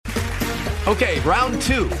Okay, round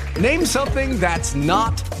two. Name something that's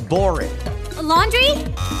not boring. A laundry?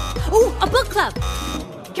 Ooh, a book club.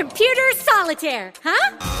 Computer solitaire,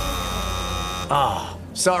 huh? Ah,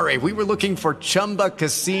 sorry, we were looking for Chumba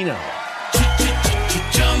Casino.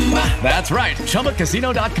 That's right,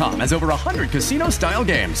 ChumbaCasino.com has over 100 casino-style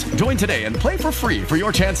games. Join today and play for free for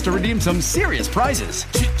your chance to redeem some serious prizes.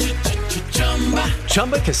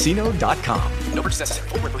 ChumbaCasino.com. No purchase necessary.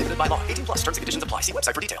 Void where prohibited by law. 18 plus terms and conditions apply. See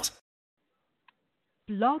website for details.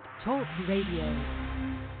 Blog Talk Radio.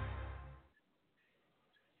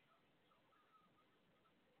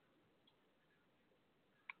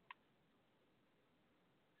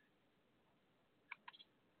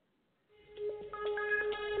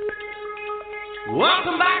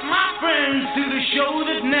 Welcome back, my friends, to the show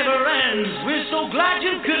that never ends. We're so glad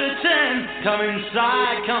you could attend. Come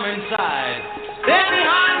inside, come inside. There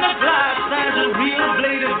behind the glass stands a real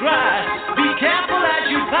blade of grass. Be careful as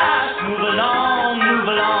you pass. Move along, move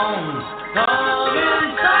along. Come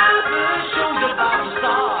inside, the show's about to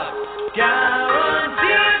start.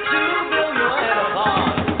 Guaranteed to blow your head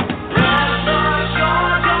apart. Rest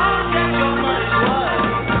assured, don't get your money's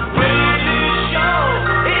worth. Really show,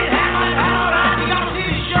 it happens out. You gotta see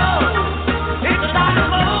the show. It's a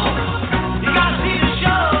dynamo. You gotta see the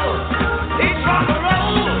show. It's rock and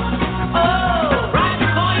roll. Oh, right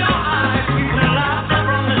before your eyes, people laughter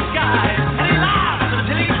from the sky. And he laughs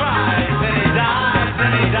until he cries. Then he dies,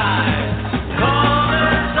 then he dies. Come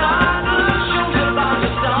inside, the show's about to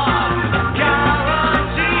start.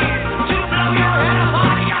 Guaranteed to blow your head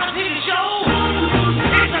apart. You gotta see the show.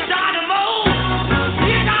 It's a dynamo.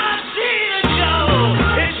 You gotta see the show.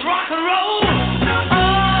 It's rock and roll.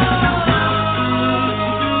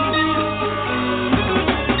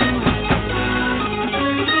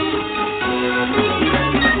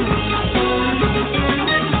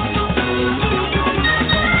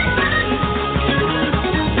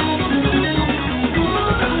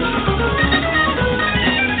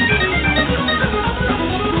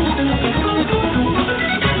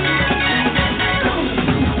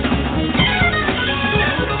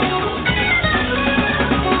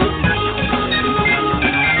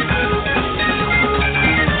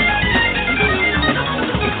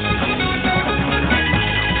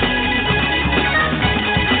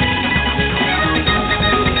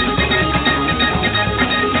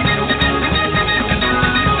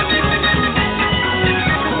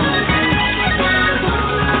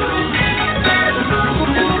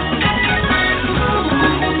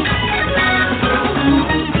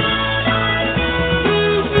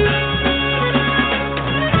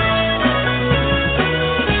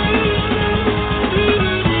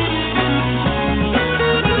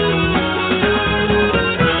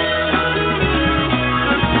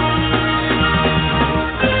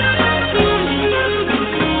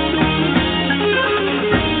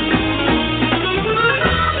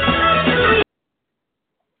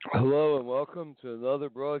 Hello and welcome to another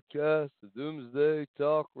broadcast of Doomsday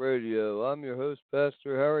Talk Radio. I'm your host,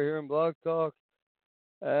 Pastor Harry, here in Blog Talk.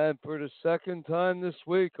 And for the second time this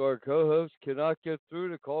week, our co-host cannot get through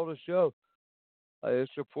to call the show. I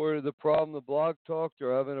just reported the problem to Blog Talk.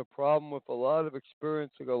 They're having a problem with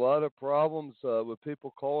experiencing a lot of problems with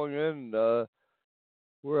people calling in.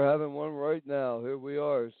 We're having one right now. Here we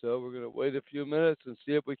are. So we're going to wait a few minutes and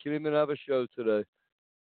see if we can even have a show today.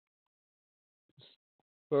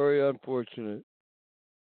 Very unfortunate.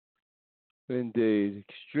 Indeed.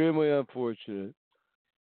 Extremely unfortunate.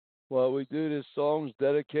 While we do this song's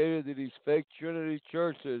dedicated to these fake Trinity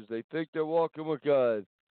churches. They think they're walking with God,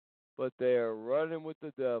 but they are running with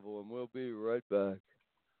the devil, and we'll be right back.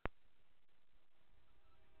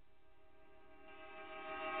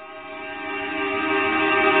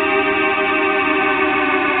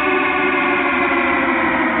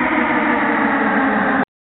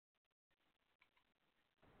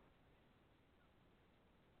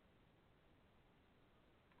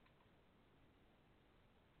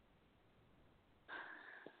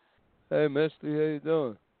 Hey, Misty, how you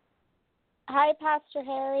doing? Hi, Pastor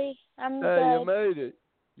Harry. I'm good. Hey, you made it.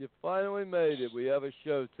 You finally made it. We have a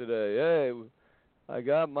show today. Hey, I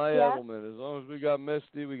got my element. As long as we got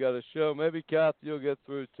Misty, we got a show. Maybe Kathy will get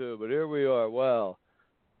through too, but here we are. Wow.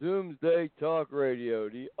 Doomsday Talk Radio,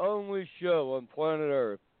 the only show on planet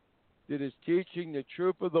Earth that is teaching the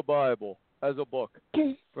truth of the Bible as a book,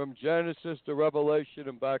 from Genesis to Revelation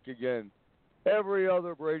and back again. Every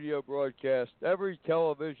other radio broadcast, every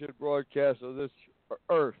television broadcast of this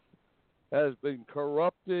earth has been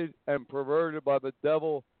corrupted and perverted by the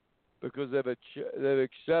devil because they've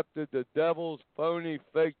accepted the devil's phony,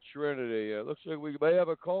 fake Trinity. It looks like we may have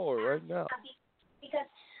a caller right now. Because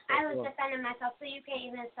I was defending myself, so you can't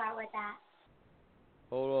even start with that.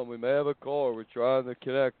 Hold on, we may have a caller. We're trying to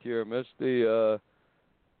connect here, Misty.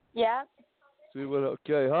 Yeah. See what?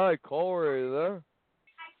 Okay, hi, caller. Are you there?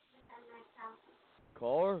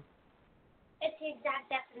 Caller? It's the exact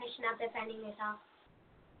definition of defending yourself.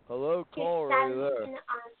 Hello, caller. Are you there?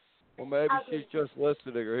 Well, maybe she's just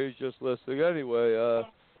listening, or he's just listening. Anyway,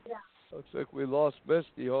 looks like we lost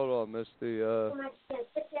Misty. Hold on, Misty. I'm going to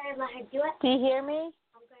sit there and let her do it. Do you hear me?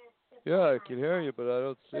 Yeah, I can hear you, but I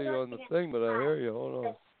don't see you on the thing, but I hear you. Hold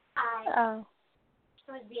on. Oh.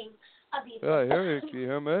 I was being abusive. Yeah, I hear you. Can you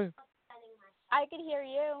hear me? I can hear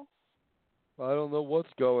you. I don't know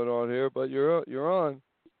what's going on here, but you're on.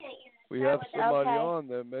 We have somebody on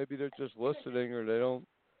there. Maybe they're just listening, or they don't.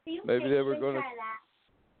 Maybe they were going to.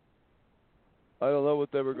 I don't know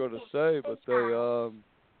what they were going to say, but they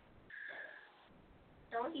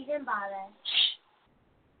Don't even bother.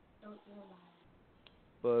 Don't even bother.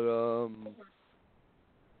 But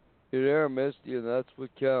you're there, Misty, and that's what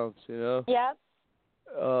counts, you know. Yep.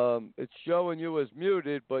 It's showing you as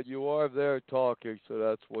muted, but you are there talking, so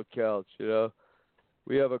that's what counts, you know.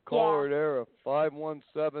 We have a caller there, a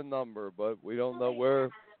 517 number, but we don't know where.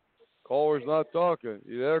 Caller's not talking.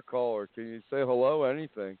 You there, caller? Can you say hello?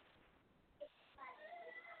 Anything?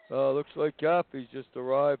 Looks like Kathy's just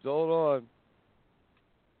arrived. Hold on.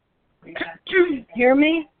 Hear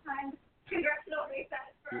me?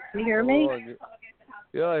 You hear me?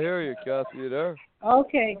 Yeah, I hear you, Kathy. You there?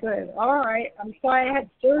 Okay, good. All right. I'm sorry I had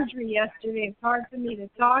surgery yesterday. It's hard for me to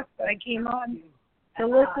talk, but I came on to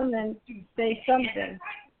listen and say something.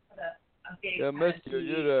 Yeah, Misty, are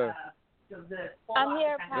you there? I'm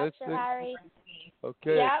here, Pastor Misty? Harry.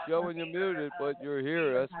 Okay, Yep. it's showing you muted, but you're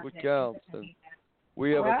here. That's what counts. And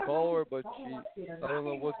we have a caller, but I don't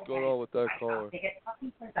know what's going on with that caller. They get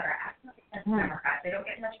talking points that are absolutely Democrats. They don't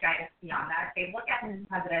get much guidance beyond that. They look at the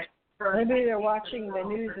president. Maybe they're watching the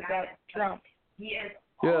news about Trump.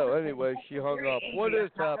 Yeah, anyway, she hung up. What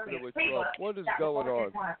is happening with Trump? What is going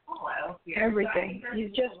on? Everything. He's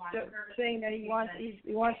just saying that he wants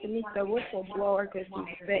to meet the whistleblower because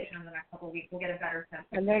he's fake.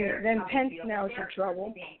 And then Pence now is in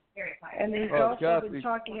trouble. And he's also been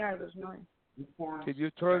talking out of his mind. Can you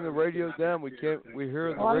turn the radio down? We can't. We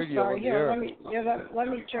hear the I'm radio sorry. in the air. Let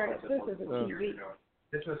me turn it. This is a TV.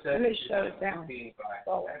 Let me shut it down.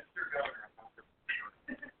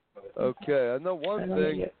 Okay, I know one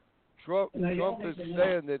thing. Trump is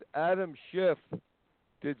saying that Adam Schiff,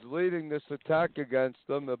 that's leading this attack against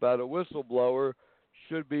him about a whistleblower,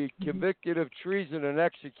 should be convicted of treason and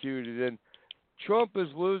executed. And Trump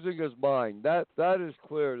is losing his mind. That is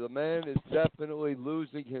clear. The man is definitely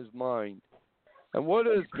losing his mind. And what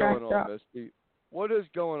is going on, Misty? What is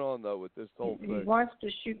going on though with this whole thing? He wants to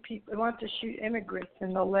shoot people. He wants to shoot immigrants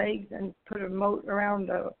in the legs and put a moat around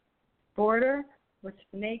the border with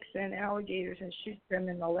snakes and alligators and shoot them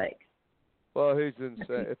in the legs. Well, he's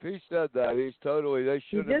insane. If he said that, he's totally. They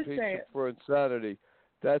should impeach him for insanity.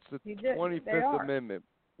 That's the 25th Amendment.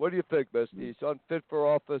 What do you think, Misty? He's unfit for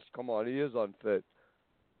office. Come on, he is unfit.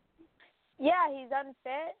 Yeah, he's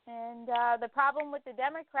unfit, and the problem with the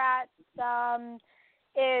Democrats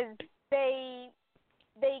is they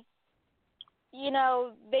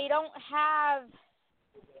don't have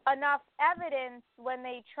enough evidence when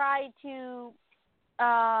they try to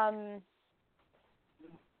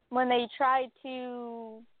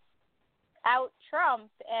out Trump,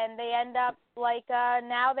 and they end up like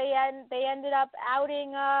now they ended up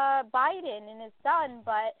outing Biden and his son.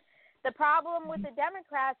 But the problem with the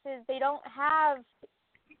Democrats is they don't have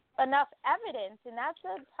enough evidence, and that's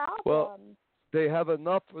a problem. Well, they have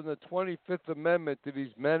enough from the 25th Amendment that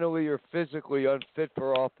he's mentally or physically unfit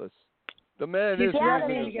for office. The man is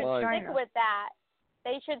losing his mind. They should stick with that.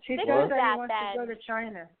 They should stick with that that. He wants to go to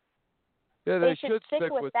China. Yeah, they should stick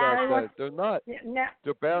with that. They're not.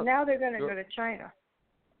 Now they're going to go to China.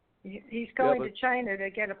 He's going to China to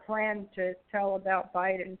get a plan to tell about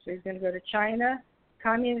Biden. So he's going to go to China,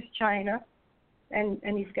 communist China, and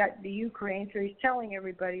he's got the Ukraine. So he's telling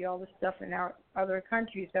everybody all the stuff in our other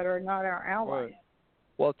countries that are not our allies. Right.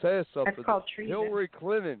 Well, I'll tell you something. That's called treason.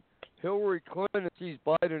 Hillary Clinton sees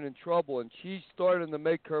Biden in trouble, and she's starting to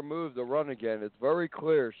make her move to run again. It's very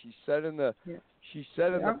clear. She said in the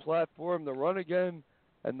the platform to run again,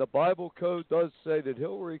 and the Bible code does say that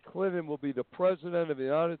Hillary Clinton will be the president of the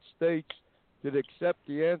United States who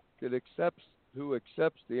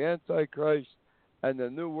accepts the Antichrist and the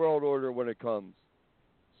New World Order when it comes.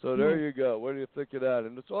 So there you go. What do you think of that?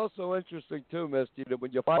 And it's also interesting too, Misty, that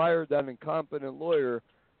when you fired that incompetent lawyer,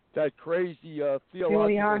 that crazy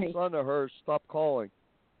theological son of hers stopped calling.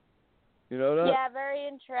 You know that? Yeah, very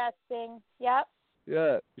interesting. Yep.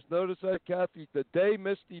 Yeah. Just notice that, Kathy. The day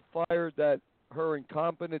Misty fired that her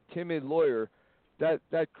incompetent, timid lawyer, that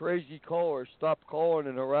crazy caller stopped calling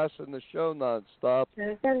and harassing the show nonstop.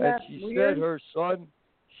 And she said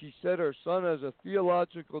her son has a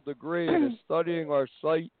theological degree and is studying our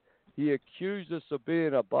site. He accused us of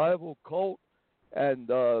being a Bible cult, and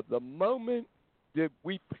the moment that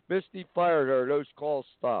Misty fired her, those calls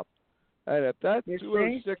stopped. And if that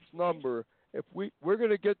 206 number, if we're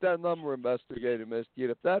going to get that number investigated, Misty,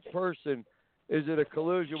 and if that person is in a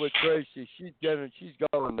collusion with Tracy, she's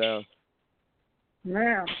going down.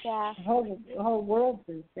 Yeah. The whole world's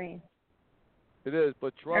insane. It is,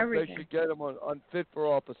 but Trump, Everything. They should get him on unfit for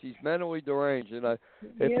office. He's mentally deranged, and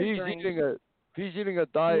if he's eating a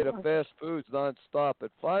diet of fast foods nonstop,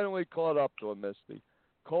 it finally caught up to him, Misty.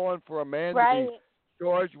 Calling for a man to be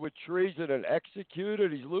charged with treason and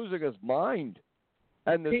executed. He's losing his mind.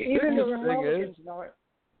 And the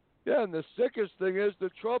sickest thing is the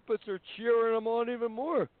trumpets are cheering him on even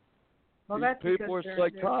more. Well, these that's people are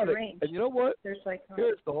psychotic. And you know what?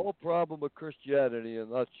 Here's the whole problem with Christianity in a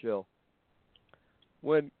nutshell.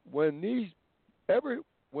 When you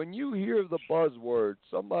hear the buzzword,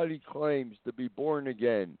 somebody claims to be born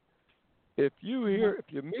again. If you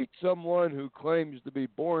meet someone who claims to be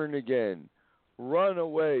born again, run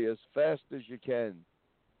away as fast as you can,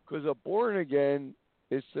 because a born again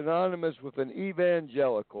is synonymous with an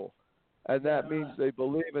evangelical, and that means they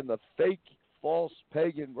believe in the fake, false,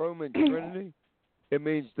 pagan Roman Trinity. It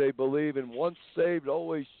means they believe in once saved,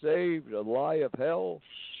 always saved, a lie of hell.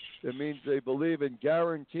 It means they believe in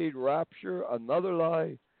guaranteed rapture, another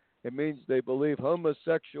lie. It means they believe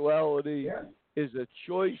homosexuality is a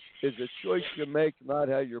choice you make, not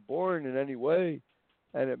how you're born in any way.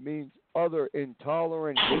 And it means other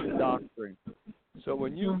intolerant hate doctrine. So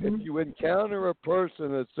if you encounter a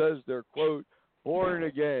person that says they're, quote, born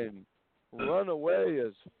again, run away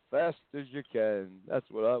as fast as you can. That's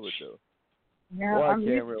what I would do. Yeah, well, I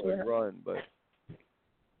can't really run, but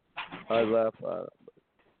I laugh at it.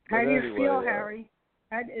 How do you feel, Harry?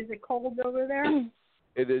 Is it cold over there?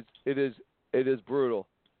 It is brutal.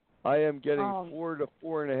 I am getting 4 to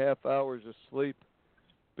 4.5 hours of sleep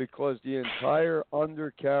because the entire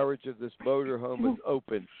undercarriage of this motorhome is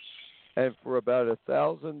open. And for about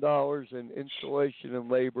 $1,000 in insulation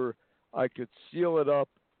and labor, I could seal it up.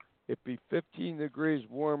 It'd be 15 degrees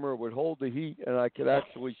warmer, would hold the heat, and I could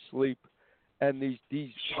actually sleep. And these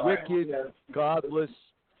wicked, godless,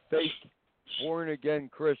 fake, born-again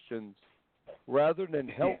Christians, rather than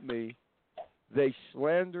help me, they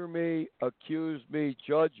slander me, accuse me,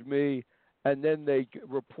 judge me, and then they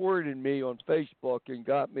reported me on Facebook and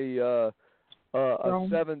got me a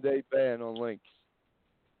 7-day ban on links.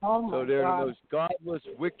 Oh my so they're God. the most godless,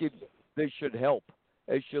 wicked. They should help.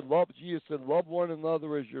 They should love. Jesus said, "Love one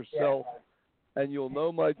another as yourself, and you'll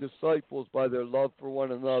know my disciples by their love for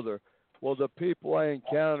one another." Well, the people I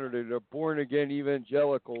encountered that are born-again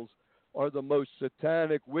evangelicals are the most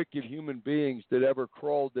satanic, wicked human beings that ever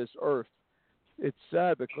crawled this earth. It's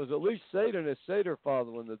sad because at least Satanists say they're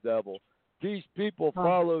following the devil. These people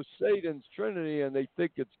follow Satan's Trinity and they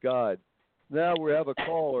think it's God. Now we have a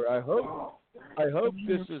caller. I hope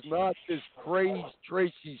this is not this crazed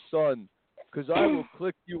Tracy's son, because I will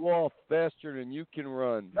click you off faster than you can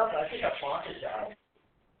run.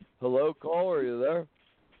 Hello, caller, are you there?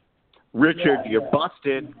 Richard, you're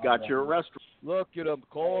busted. Got your arrest. Look at them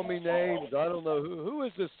calling me names. I don't know who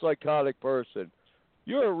is this psychotic person.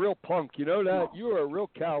 You're a real punk. You know that? You're a real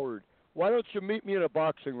coward. Why don't you meet me in a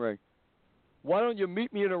boxing ring? Why don't you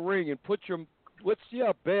meet me in a ring and let's see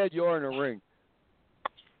how bad you are in a ring.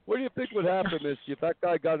 What do you think would happen, Misty, if that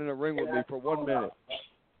guy got in a ring with me for 1 minute?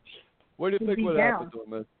 What do you think would happen to him,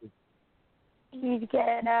 Misty? He'd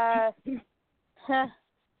get He'd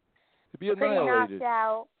be annihilated. knocked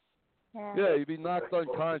out. Yeah, you'd be knocked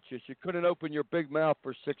unconscious. You couldn't open your big mouth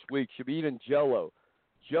for 6 weeks. You'd be eating Jell-O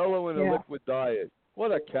in a liquid diet.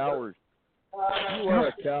 What a coward. You are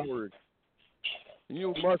a coward.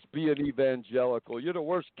 You must be an evangelical. You're the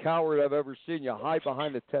worst coward I've ever seen. You hide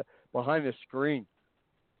behind the screen.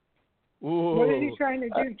 Ooh. What is he trying to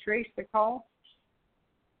do? Trace the call?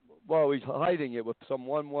 Well, he's hiding it with some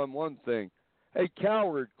 111 thing. Hey,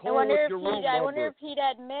 coward, call with your real number. I wonder if he'd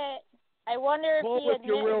admit. I wonder if call he with admit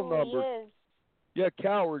your real who number. he is. Yeah,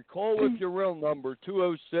 coward, call with your real number,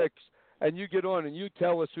 206, and you get on and you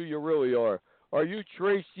tell us who you really are. Are you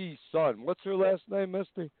Tracy's son? What's her last name,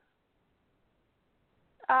 Misty?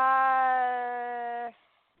 I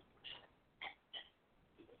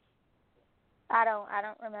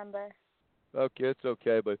don't remember. Okay, it's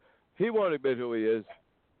okay, but he won't admit who he is.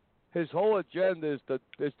 His whole agenda is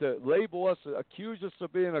to label us, accuse us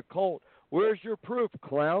of being a cult. Where's your proof,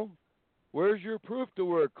 clown? Where's your proof that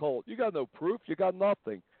we're a cult? You got no proof. You got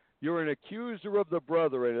nothing. You're an accuser of the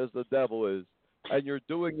brethren, as the devil is, and you're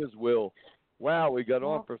doing his will. Wow, we got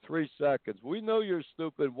on for 3 seconds. We know your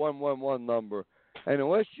stupid 111 number, and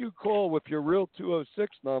unless you call with your real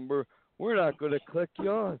 206 number, we're not going to click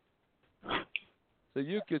you on. So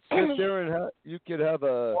you could sit there and you could have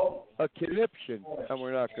a conniption, and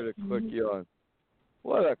we're not going to click you on.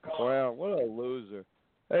 What a clown! What a loser!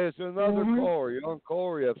 Hey, is there another caller? You on call?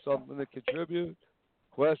 Or you have something to contribute?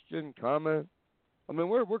 Question, comment? I mean,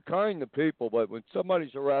 we're kind to people, but when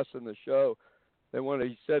somebody's harassing the show,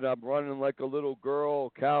 he said I'm running like a little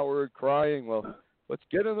girl, coward, crying. Well, let's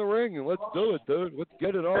get in the ring and let's do it, dude. Let's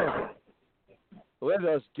get it on. Let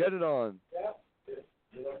us get it on.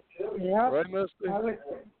 Yeah. Right, Misty?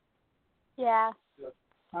 Yeah.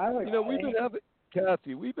 We've been having,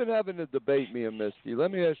 Kathy, we've been having a debate, me and Misty.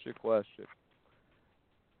 Let me ask you a question.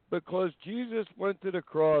 Because Jesus went to the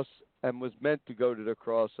cross and was meant to go to the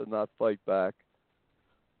cross and not fight back.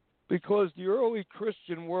 Because the early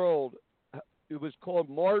Christian world, it was called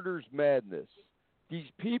martyr's madness. These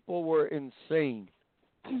people were insane.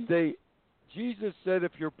 Jesus said,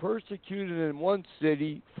 if you're persecuted in one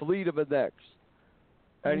city, flee to the next.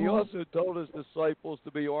 And he also told his disciples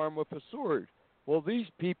to be armed with a sword. Well, these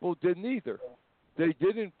people didn't either. They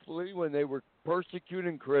didn't flee when they were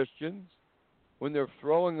persecuting Christians, when they're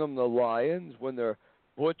throwing them to lions, when they're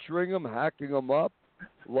butchering them, hacking them up,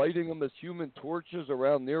 lighting them as human torches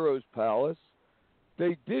around Nero's palace.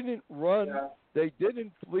 They didn't run. They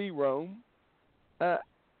didn't flee Rome, and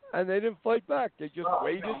they didn't fight back. They just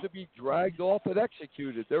waited to be dragged off and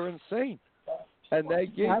executed. They're insane. And they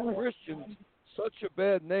gave Christians such a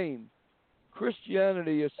bad name.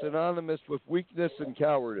 Christianity is synonymous with weakness and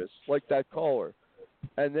cowardice, like that caller.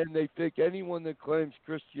 And then they think anyone that claims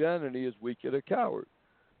Christianity is weak and a coward.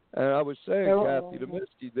 And I was saying, Kathy, to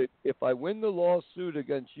Misty, that if I win the lawsuit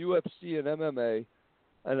against UFC and MMA,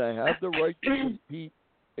 and I have the right to compete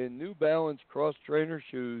in New Balance cross-trainer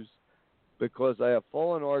shoes because I have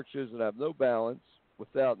fallen arches and I have no balance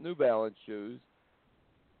without New Balance shoes,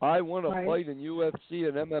 I want to fight in UFC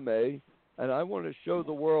and MMA, and I want to show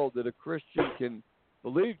the world that a Christian can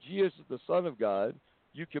believe Jesus is the Son of God.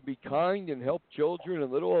 You can be kind and help children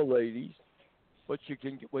and little old ladies, but you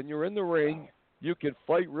can, when you're in the ring, you can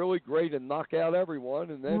fight really great and knock out everyone,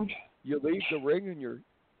 and then you leave the ring and you're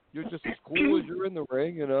just as cool as you're in the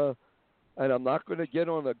ring. And I'm not going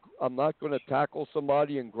to I'm not going to tackle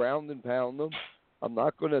somebody and ground and pound them. I'm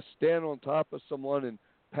not going to stand on top of someone and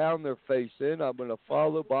pound their face in. I'm going to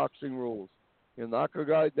follow boxing rules. You knock a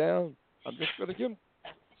guy down, I'm just going to give him.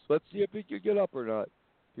 Let's see if he can get up or not.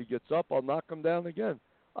 If he gets up, I'll knock him down again.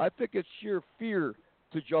 I think it's sheer fear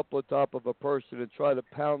to jump on top of a person and try to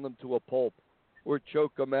pound them to a pulp or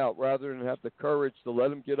choke them out rather than have the courage to let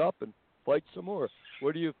them get up and fight some more.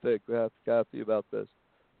 What do you think, Kathy, about this?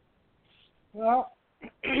 Well,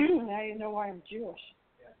 now you know why I'm Jewish.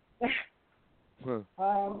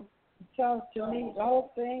 So to me, the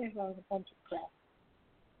whole thing is a bunch of crap.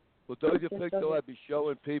 Well, don't you think, though, I'd be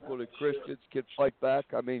showing people that Christians can fight back?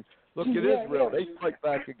 I mean, look at Israel. They fight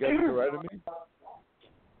back against their enemy.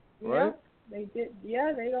 Right? They did.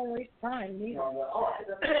 Yeah, they don't waste time neither.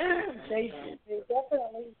 they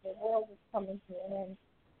definitely, the world is coming to an end.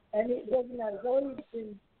 And it doesn't matter. There's always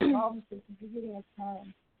been problems since the beginning of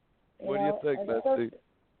time. What do you think, Misty?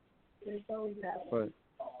 There's always happened. Right.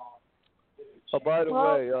 Oh, by the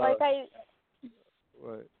way,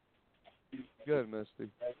 right. Good, Misty.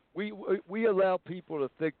 We allow people to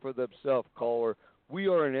think for themselves, caller. We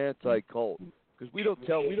are an anti-cult because we don't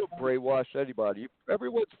brainwash anybody.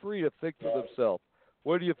 Everyone's free to think for themselves.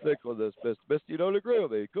 What do you think on this, Misty? You don't agree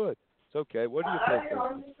with me? Good. It's okay. What do you think?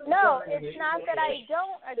 No, it's not that I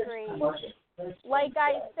don't agree. Like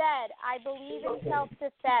I said, I believe in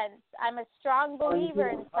self-defense. I'm a strong believer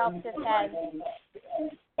in self-defense.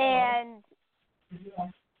 And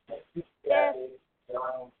if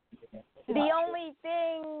the only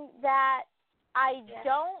thing that I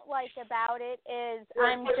don't like about it is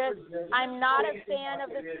I'm not a fan of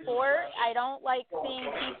the sport. I don't like seeing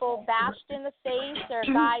people bashed in the face or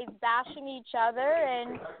guys bashing each other,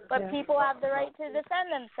 but people have the right to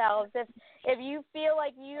defend themselves. If you feel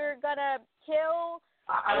like you're gonna kill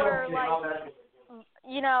or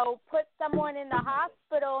put someone in the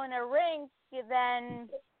hospital in a ring, then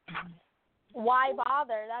why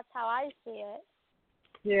bother? That's how I see it.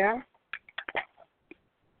 Yeah.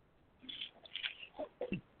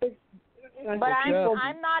 But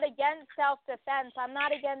I'm not against self-defense. I'm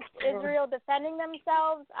not against Israel defending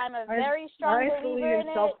themselves. I'm a very strong believer in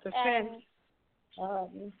self-defense. I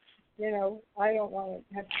don't want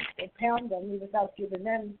to have to pound them without giving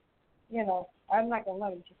them, I'm not going to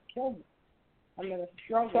let him just kill me. I'm going to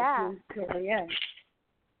struggle till the end.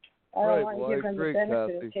 I don't want to give him the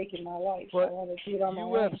benefit of taking my life. I want to do it on my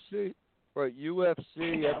own. Right, UFC,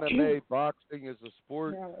 MMA, boxing is a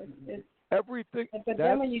sport. It's, everything. But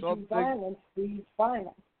then when you do violence, we use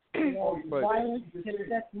violence. Violence,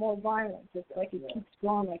 that's more violence. It's like it keeps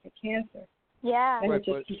growing like a cancer. Yeah. And it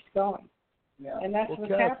just keeps going. And that's what's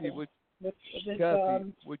happening with this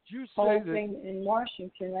would you say whole that thing in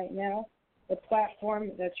Washington right now. The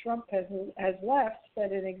platform that Trump has left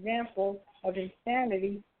set an example of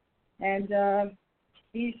insanity, and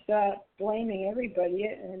he's blaming everybody,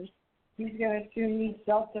 and he's going to soon need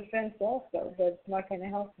self-defense also, but it's not going to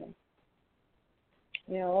help him.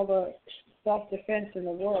 All the self-defense in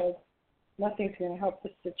the world, nothing's going to help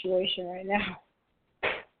the situation right now.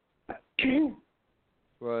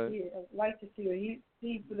 Right. I'd like to see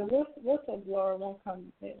the whistleblower won't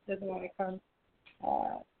come. Doesn't want to come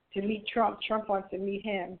to meet Trump. Trump wants to meet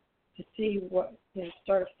him to see what,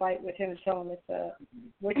 start a fight with him and tell him it's a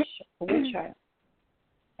witch hunt,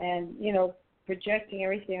 and projecting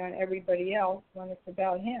everything on everybody else when it's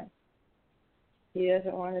about him. He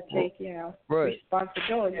doesn't want to take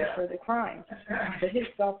responsibility for the crime. But his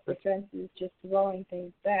self-defense is just throwing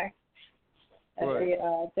things back at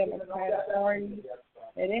the Democratic Party,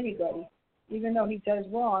 at anybody. Even though he does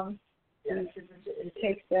wrong, he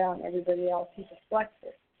takes down everybody else. He deflects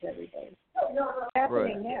it to everybody. It's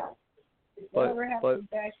happening now. Whatever happened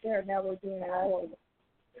back there, now we're doing it all over.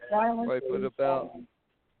 Violence. Right, but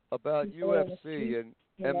about UFC and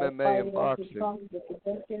MMA and boxing. If you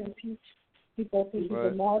don't get impeached, people think he's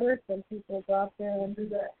a martyr. Some people go out there and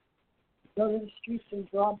go to the streets and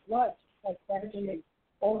draw blood, like back in the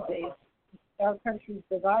old days. Our country's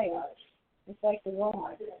divided. It's like the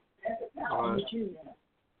Romans and the Jews.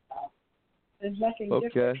 There's nothing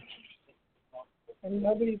different. And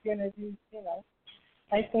nobody's going to do,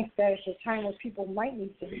 I think that it's a time where people might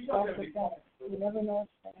need to be self-defense. You never know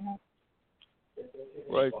what's going to happen.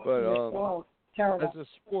 Right, but as a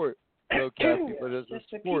sport, Kathy, but as a just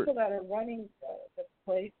sport. The people that are running the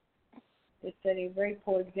place, it's setting a very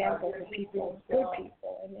poor example for people, good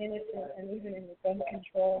people, and innocent, and even in the gun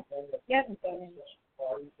control. He hasn't done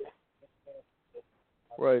anything.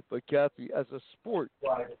 Right, but Kathy, as a sport,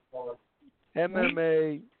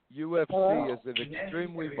 MMA, UFC is an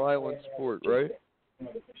extremely violent sport, right?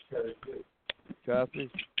 Kathy?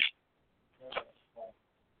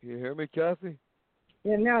 Can you hear me, Kathy?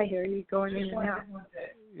 Yeah, now I hear you going in and out.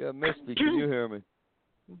 Yeah, Misty, can you hear me?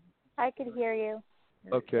 I could hear you.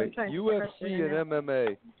 Okay, UFC and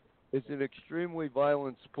MMA is an extremely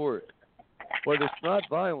violent sport. But it's not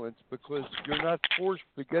violence because you're not forced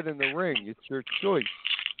to get in the ring. It's your choice.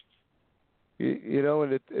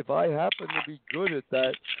 And if I happen to be good at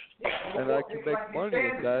that and I can make money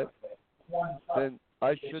at that, then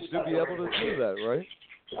I should be able to do that, right?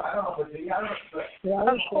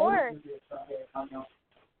 Of course.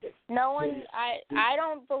 No one, I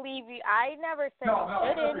don't believe you. I never said you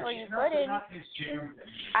shouldn't or you couldn't.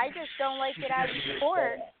 I just don't like it as a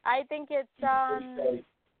sport. I think it's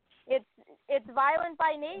violent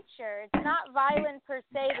by nature. It's not violent per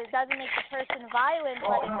se. It doesn't make the person violent,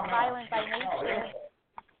 but it's violent by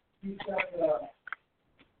nature.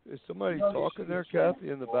 Is somebody talking there, Kathy,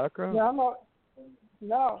 in the background?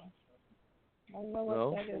 No. I don't know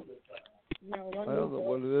what that is. No, I don't know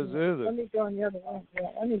what it is either. Let me go in the other room. Yeah,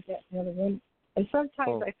 let me get in the other room. And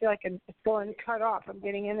sometimes I feel like it's going cut off. I'm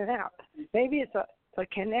getting in and out. Maybe it's a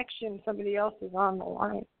connection. Somebody else is on the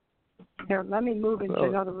line. Here, let me move into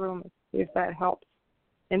another room and see if that helps.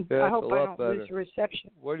 And I hope I don't lose reception.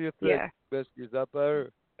 What do you think, Misty? Is that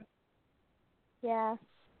better? Yeah.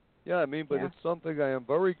 Yeah, but it's something I am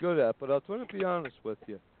very good at. But I'm going to be honest with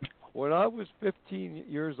you. When I was 15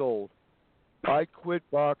 years old, I quit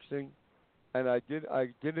boxing, and I quit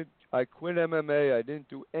MMA. I didn't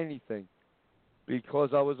do anything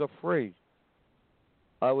because I was afraid.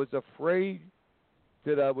 I was afraid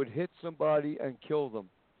that I would hit somebody and kill them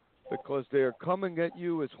because they are coming at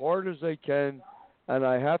you as hard as they can, and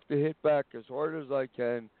I have to hit back as hard as I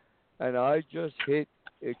can, and I just hit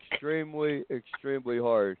extremely, extremely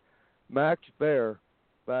hard. Max Baer,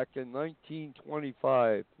 back in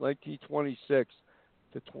 1926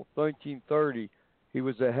 to 1930, he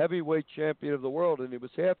was a heavyweight champion of the world, and he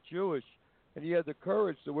was half Jewish, and he had the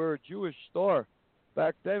courage to wear a Jewish star.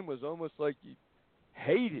 Back then was almost like he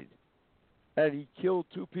hated, and he killed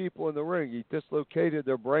two people in the ring. He dislocated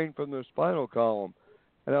their brain from their spinal column,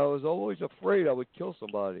 and I was always afraid I would kill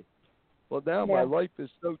somebody. Well, now my life is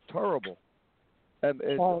so terrible, and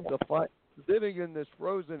living in this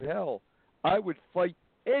frozen hell, I would fight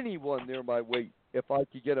anyone near my weight if I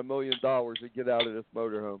could get $1 million to get out of this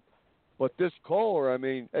motorhome. But this caller, I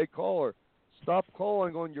mean, hey caller, stop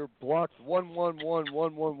calling on your blocked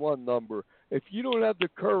 111 number. If you don't have the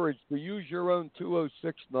courage to use your own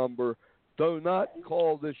 206 number, do not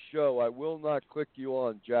call this show. I will not click you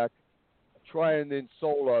on, Jack. Try and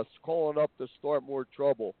insult us, calling up to start more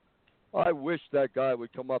trouble. I wish that guy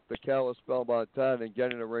would come up to Kalispell, Montana and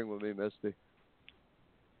get in a ring with me, Misty.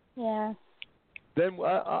 Yeah. Then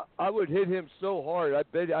I would hit him so hard, I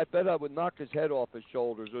bet I would knock his head off his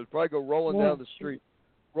shoulders. It would probably go rolling down the street,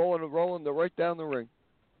 rolling right down the ring.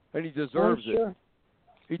 And he deserves it.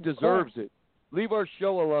 He deserves it. Leave our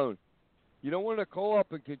show alone. You don't want to call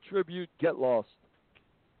up and contribute, get lost.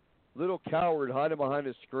 Little coward hiding behind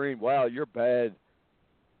a screen. Wow, you're bad.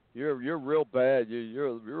 You're real bad.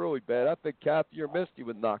 You're really bad. I think Kathy or Misty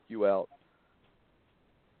would knock you out.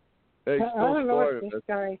 Hey, I don't know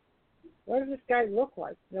what does this guy look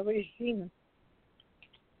like? Nobody's seen him.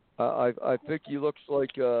 I think he looks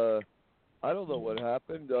like I don't know what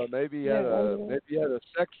happened. Maybe he had a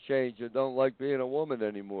sex change and don't like being a woman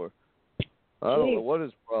anymore. I don't know what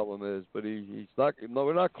his problem is, but he's not. No,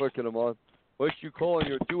 we're not clicking him on. What you calling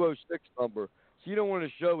your 206 number? So you don't want to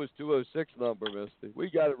show his 206 number, Misty.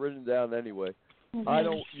 We got it written down anyway. Mm-hmm.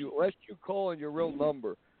 Unless you call in your real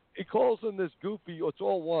number. He calls in this goofy. It's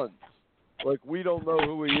all ones. Like we don't know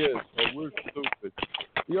who he is, but we're stupid.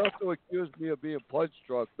 He also accused me of being punch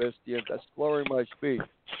drunk, Misty, and slurring my speech.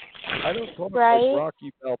 I don't talk like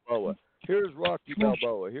Rocky Balboa. Here's Rocky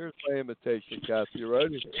Balboa. Here's my imitation, Kathy. You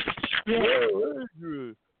ready? Yeah.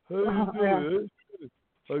 How you doing?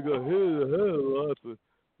 I got hit in the head a lot, but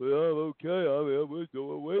I'm okay. I mean, I'm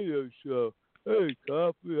doing a radio show. Hey,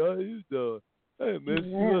 Coffee, how you doing? Hey, Miss,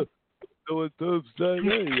 doing Tube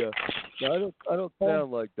Saturday. I don't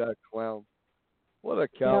sound like that clown. What a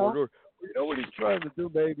coward! Or you know what he's trying to do?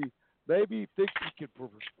 Maybe he thinks he can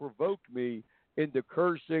provoke me into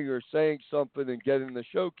cursing or saying something and getting the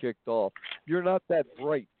show kicked off. You're not that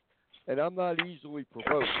bright, and I'm not easily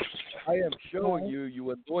provoked. I am showing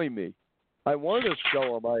you annoy me. I want to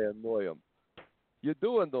show him I annoy him. You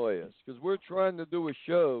do annoy us because we're trying to do a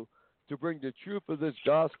show to bring the truth of this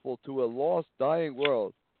gospel to a lost, dying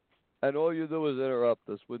world. And all you do is interrupt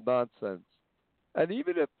us with nonsense. And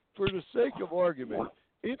even if, for the sake of argument,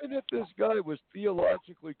 even if this guy was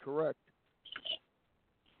theologically correct,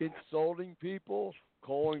 insulting people,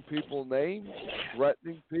 calling people names,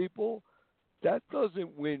 threatening people, that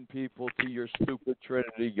doesn't win people to your stupid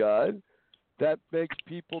Trinity God. That makes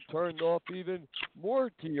people turned off even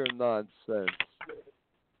more to your nonsense.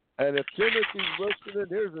 And if Timothy's listening,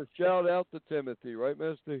 here's a shout out to Timothy, right,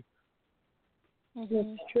 Misty?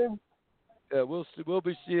 That's true. Yeah, we'll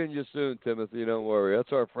be seeing you soon, Timothy. Don't worry.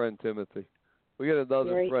 That's our friend Timothy. We got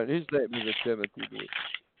another friend. His name isn't Timothy, dude.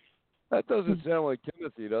 That doesn't sound like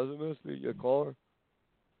Timothy, does it, Misty? Your caller?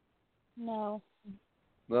 No.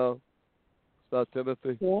 No? It's not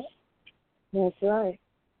Timothy? Yeah. That's right.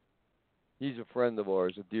 He's a friend of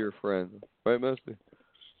ours, a dear friend. Right, Misty?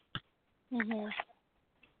 Mhm.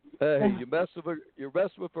 Hey, you mess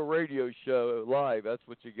with a radio show live, that's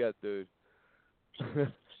what you get, dude.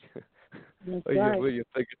 You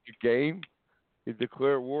think it's a game? You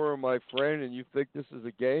declare war on my friend and you think this is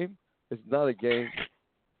a game? It's not a game.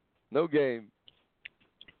 No game.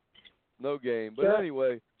 No game. But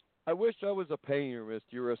anyway, I wish I was a painter, Misty.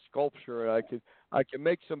 You're a sculptor, and I can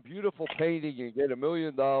make some beautiful painting and get $1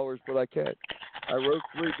 million, but I can't. I wrote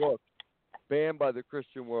 3 books, banned by the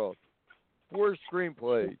Christian world. 4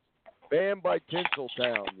 screenplays, banned by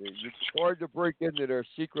Tinseltown. It's hard to break into their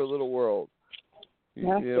secret little world. You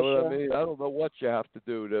know what I mean? I don't know what you have to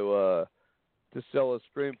do to sell a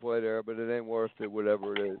screenplay there, but it ain't worth it,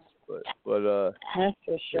 whatever it is. But that's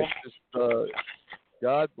for sure. It's just,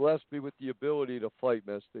 God bless me with the ability to fight,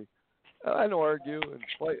 Misty. I don't argue, and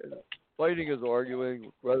fighting is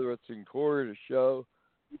arguing, whether it's in court or show.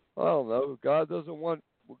 I don't know. God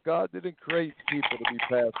didn't create people to be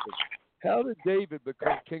passive. How did David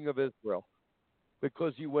become king of Israel?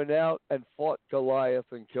 Because he went out and fought Goliath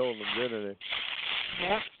and killed him, didn't he?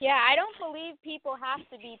 Yeah, I don't believe people have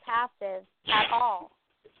to be passive at all.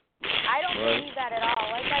 I don't believe that at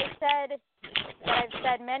all. Like I've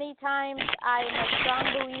said many times, I'm a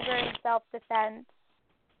strong believer in self-defense.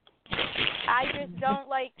 I just don't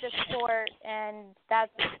like the sport, and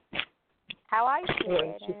that's how I see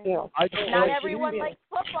it. And not everyone likes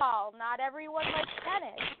football. Not everyone likes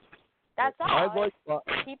tennis. That's all.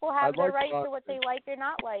 People have the right to what they like or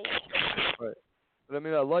not like. Right. But I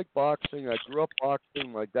mean, I like boxing. I grew up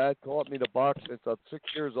boxing. My dad taught me to box since I'm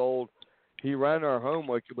 6 years old. He ran our home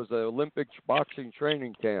like it was an Olympic boxing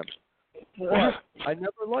training camp. But I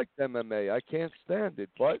never liked MMA. I can't stand it.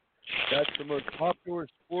 But that's the most popular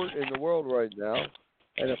sport in the world right now.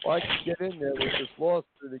 And if I can get in there with this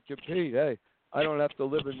lawsuit and compete, hey, I don't have to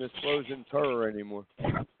live in this frozen terror anymore.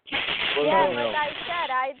 Yeah, like I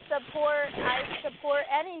said, I'd support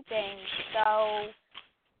anything. So,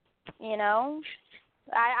 you know,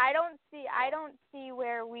 I don't see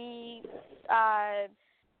where we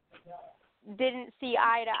didn't see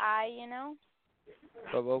eye to eye, you know.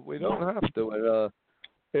 Well, we don't have to.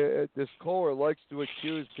 This caller likes to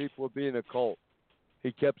accuse people of being a cult.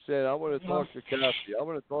 He kept saying, I want to talk to Kathy. I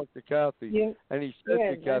want to talk to Kathy. Yeah. And he said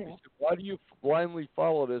to Kathy, he said, why do you blindly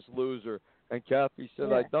follow this loser? And Kathy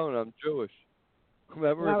said, I don't. I'm Jewish.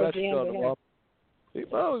 Remember, that shut him up. He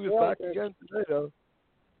was back again today, though.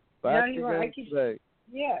 Back again today.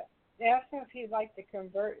 Yeah. They asked him if he'd like to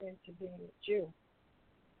convert into being a Jew.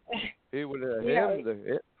 He would have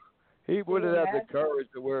He would have had the courage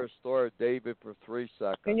to wear a Star of David for 3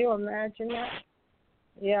 seconds. Can you imagine that?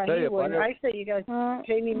 Yeah, he would. I say you guys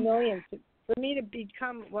pay me millions for me to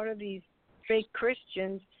become one of these fake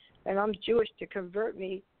Christians, and I'm Jewish to convert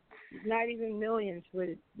me. Not even millions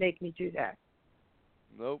would make me do that.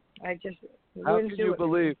 Nope. I just How wouldn't can do you it.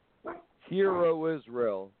 believe? Hear, O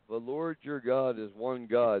Israel, the Lord your God is one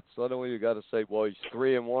God. Suddenly you got to say, well, he's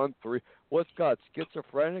 3 in 1, 3. What's God?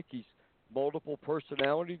 Schizophrenic? He's multiple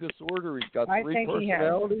personality disorder. He's got 3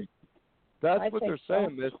 personalities. That's what they're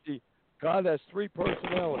saying, Misty. God has 3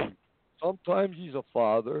 personalities. Sometimes he's a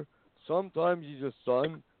father, sometimes he's a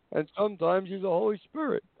son, and sometimes he's a Holy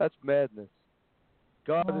Spirit. That's madness.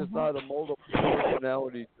 God is not a multiple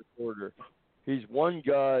personality disorder. He's one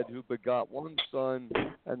God who begot one Son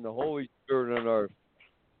and the Holy Spirit on earth.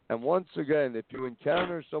 And once again, if you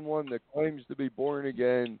encounter someone that claims to be born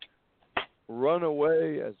again, run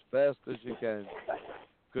away as fast as you can,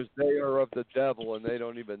 because they are of the devil and they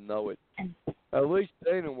don't even know it. At least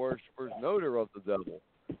Satan worshipers know they're of the devil.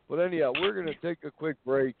 But anyhow, we're going to take a quick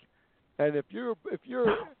break. And if you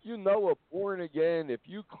know a born again, if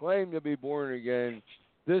you claim to be born again,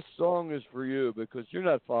 this song is for you, because you're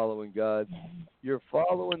not following God. You're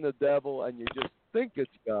following the devil, and you just think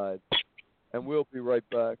it's God. And we'll be right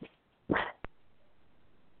back.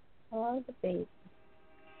 Oh, the baby.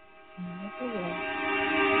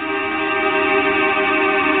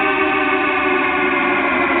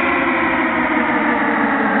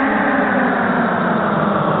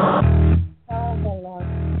 All the love.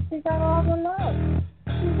 She got all the love.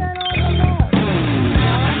 She got all the love.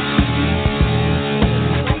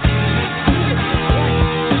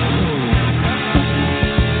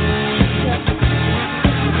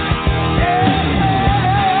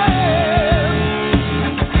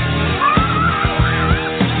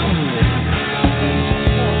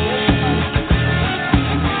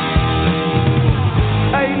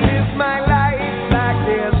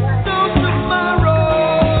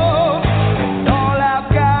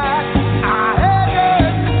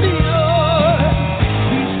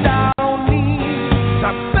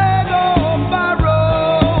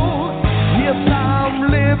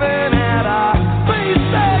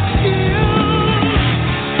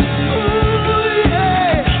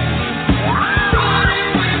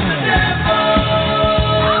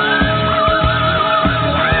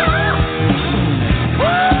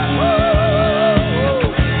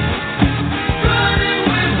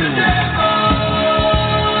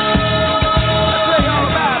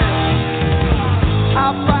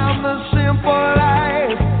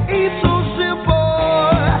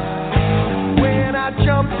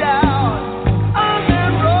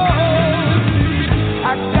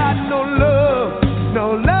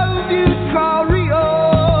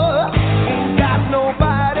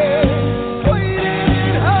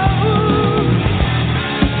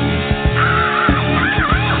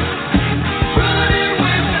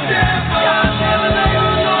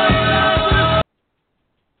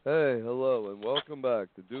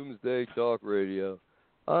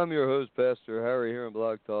 I'm your host, Pastor Harry, here on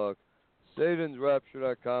Blog Talk,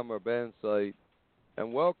 SatansRapture.com, our band site,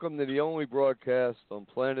 and welcome to the only broadcast on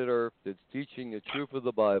planet Earth that's teaching the truth of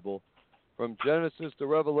the Bible, from Genesis to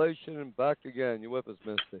Revelation and back again. You with us,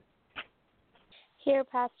 Misty? Here,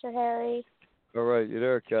 Pastor Harry. All right, you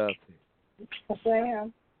there, Kathy? Yes, I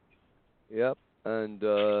am. Yep, and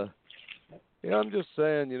I'm just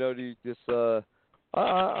saying,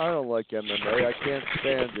 I don't like MMA. I can't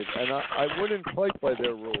stand it, and I wouldn't fight by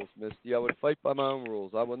their rules, Misty. I would fight by my own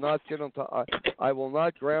rules. I will not get on top. I will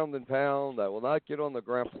not ground and pound. I will not get on the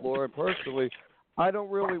ground floor. And personally, I don't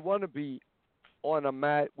really want to be on a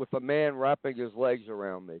mat with a man wrapping his legs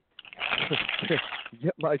around me.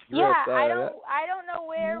 Get my drift. Yeah, I don't know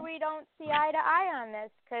where we don't see eye to eye on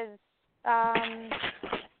this, because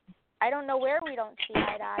I don't know where we don't see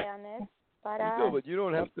eye to eye on this, but No, but you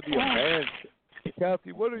don't have to be a fan.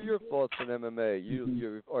 Kathy, what are your thoughts on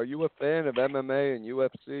MMA? Are you a fan of MMA and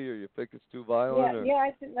UFC, or you think it's too violent?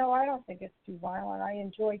 No, I don't think it's too violent. I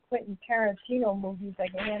enjoy Quentin Tarantino movies. I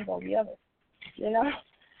can handle the others. You know,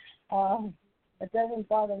 it doesn't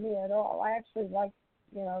bother me at all. I actually like,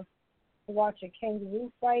 to watch a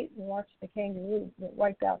kangaroo fight and watch the kangaroo that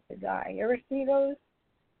wipe out the guy. You ever see those?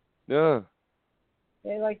 Yeah.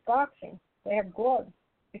 They like boxing. They have gloves.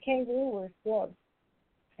 The kangaroo wears gloves.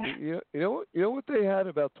 You know what they had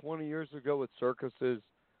about 20 years ago with circuses?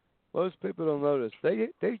 Most people don't notice.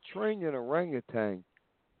 They trained an orangutan,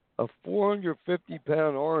 a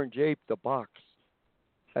 450-pound orange ape, to box,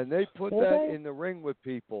 and they put that in the ring with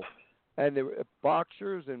people. And the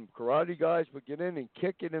boxers and karate guys would get in and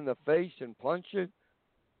kick it in the face and punch it.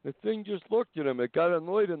 The thing just looked at him. It got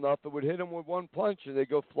annoyed enough it would hit him with one punch, and they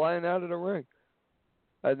go flying out of the ring.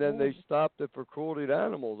 And then they stopped it for cruelty to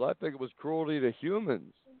animals. I think it was cruelty to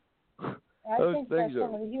humans. I think that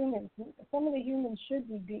some of the humans should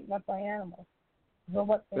be beaten up by animals for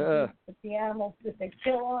what they do. But the animals, if they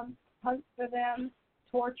kill them, hunt for them,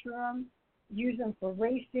 torture them, use them for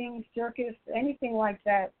racing, circus, anything like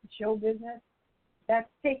that, show business, that's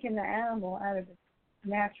taking the animal out of its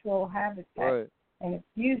natural habitat. Right. And it's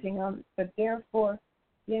using them. But therefore,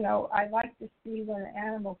 I like to see when an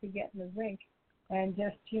animal could get in the rink and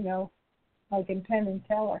just, like in Penn and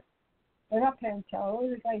Teller. They're not Penn and Teller. What are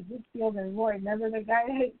the guys, Whitfield and Roy? Remember the guy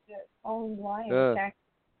that owned lion attack?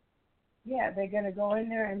 Yeah, they're going to go in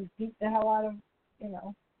there and beat the hell out of,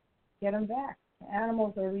 get them back. The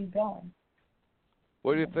animals are rebelling.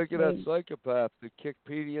 What do you think of that psychopath that kicked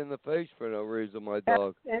Petey in the face for no reason, my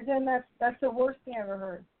dog? That's the worst thing I ever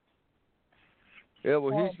heard. Yeah,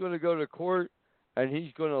 well, he's going to go to court, and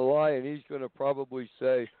he's going to lie, and he's going to probably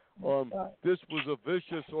say, this was a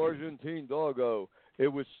vicious Argentine doggo. It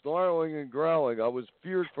was snarling and growling. I was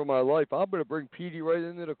feared for my life. I'm going to bring Petey right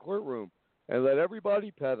into the courtroom and let everybody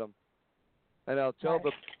pet him. And I'll tell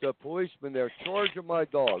the policeman they're charging my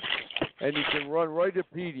dog. And he can run right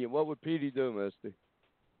at Petey. And what would Petey do, Misty?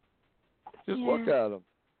 Just look at him.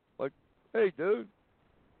 Like, hey, dude,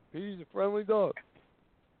 Petey's a friendly dog.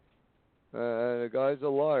 And the guy's a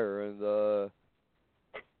liar. And,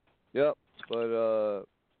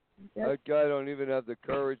 that guy don't even have the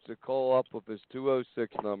courage to call up with his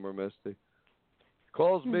 206 number, Misty.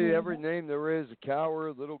 Calls me every name there is, a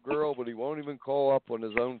coward, little girl, but he won't even call up on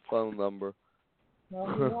his own phone number. No,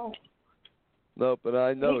 he won't. No, but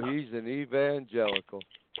I know he's an evangelical.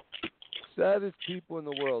 Saddest people in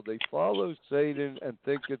the world. They follow Satan and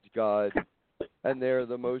think it's God, and they're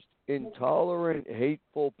the most intolerant,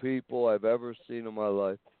 hateful people I've ever seen in my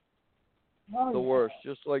life. The worst,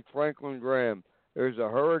 just like Franklin Graham. There's a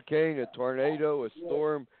hurricane, a tornado, a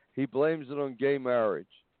storm. He blames it on gay marriage.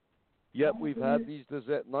 Yet we've had these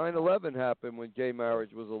 9/11 happened when gay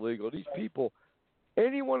marriage was illegal. These people,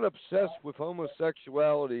 anyone obsessed with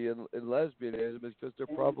homosexuality and lesbianism is because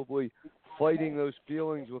they're probably fighting those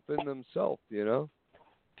feelings within themselves, Of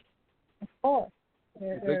course.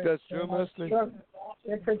 You think that's true, Misty?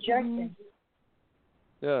 They're projecting.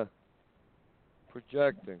 Yeah.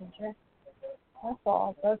 Projecting. That's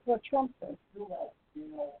all. That's what Trump says.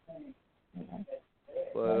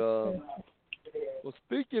 But, well,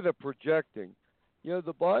 speaking of projecting,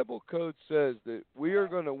 the Bible code says that we are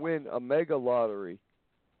going to win a mega lottery,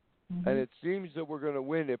 and it seems that we're going to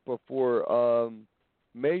win it before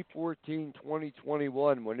May 14,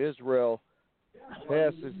 2021, when Israel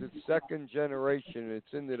passes its second generation.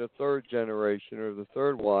 It's into the third generation, or the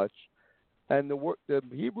third watch. And the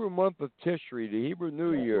Hebrew month of Tishri, the Hebrew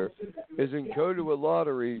New Year, is encoded with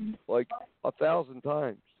lottery like 1,000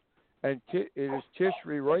 times. And it is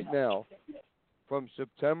Tishri right now from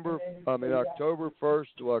October 1st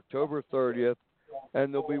to October 30th.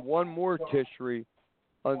 And there'll be one more Tishri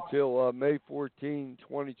until May 14,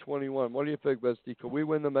 2021. What do you think, Misty? Can we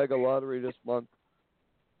win the mega lottery this month?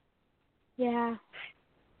 Yeah.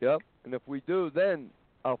 Yep. And if we do, then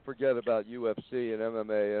I'll forget about UFC and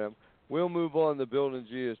MMA, and we'll move on to building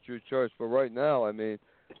Jesus True Church. But right now, I'm in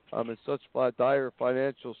such dire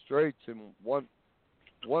financial straits, and one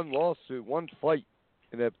lawsuit, one fight,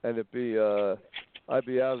 and I'd be out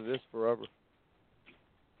of this forever.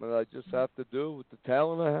 But I just have to do it with the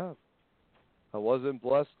talent I have. I wasn't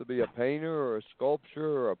blessed to be a painter or a sculptor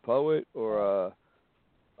or a poet or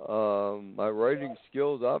my writing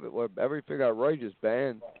skills of it. Everything I write is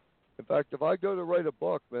banned. In fact, if I go to write a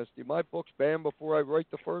book, Misty, my book's banned before I write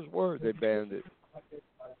the first word. They banned it.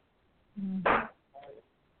 But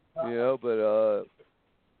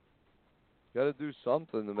Got to do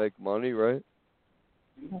something to make money, right?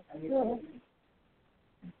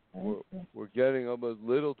 We're getting almost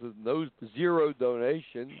little to no zero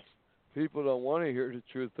donations. People don't want to hear the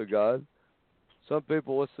truth of God. Some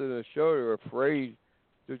people listen to the show, they're afraid.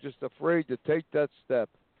 They're just afraid to take that step.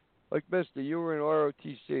 Like, Mister, you were in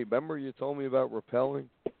ROTC. Remember you told me about rappelling?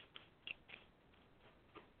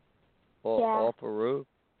 Off a roof?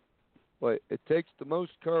 Wait, it takes the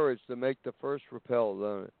most courage to make the first rappel,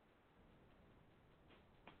 doesn't it?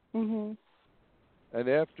 Mhm. And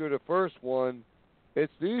after the first one,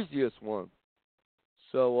 it's the easiest one.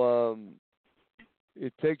 So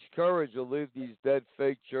it takes courage to leave these dead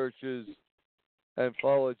fake churches and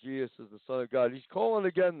follow Jesus as the Son of God. He's calling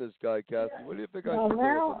again, this guy, Kathy. What do you think I should do with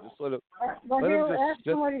him? Just let him, ask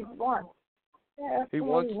him what he wants. Yeah, he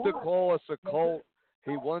wants to call us a cult.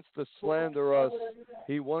 He wants to slander us.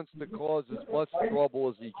 He wants to cause as much trouble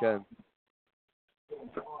as he can.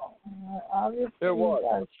 Here, watch.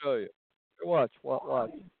 I'll show you. Here,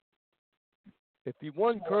 watch. If you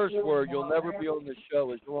one curse word, you'll never be on this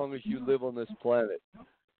show as long as you live on this planet.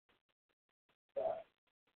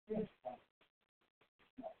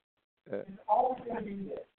 Hey,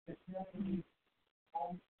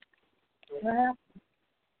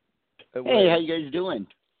 how you guys doing?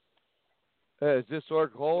 Hey, is this our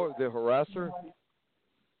caller, the harasser?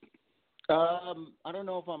 I don't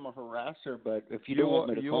know if I'm a harasser, but if you don't want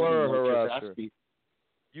me to you call are him, a just harasser. ask me.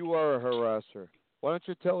 You are a harasser. Why don't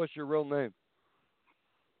you tell us your real name?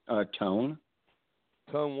 Tone.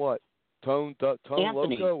 Tone what? Tone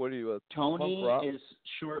Anthony. Loco? What are you? Tony is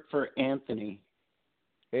short for Anthony.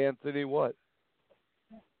 Anthony what?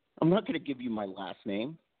 I'm not going to give you my last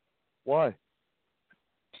name. Why?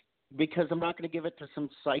 Because I'm not going to give it to some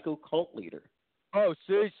psycho cult leader. Oh,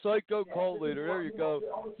 see, psycho cult leader. There you go.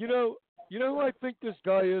 You know who I think this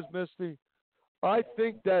guy is, Misty? I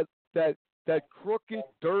think that crooked,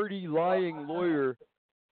 dirty, lying lawyer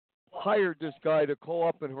hired this guy to call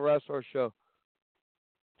up and harass our show.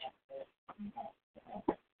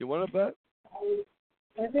 You want to bet?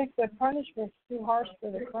 I think the punishment's too harsh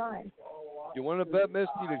for the crime. You want to bet,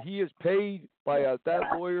 Misty, that he is paid by that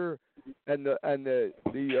lawyer and the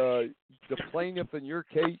plaintiff in your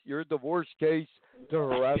case, your divorce case, to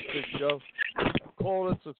harass this show? Call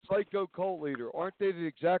us a psycho cult leader. Aren't they the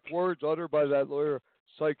exact words uttered by that lawyer,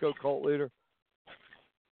 psycho cult leader?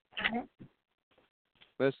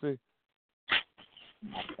 Misty?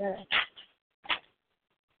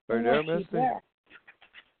 Right there, Misty?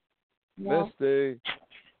 No, Misty?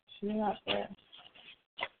 she's not there.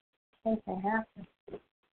 Something happened.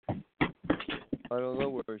 I don't know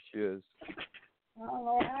where she is. I don't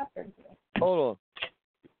know what happened. Hold on.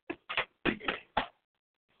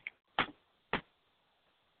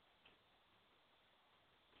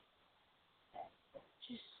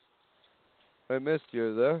 I missed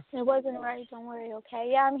you there. It wasn't right. Don't worry, okay?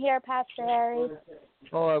 Yeah, I'm here, Pastor Harry.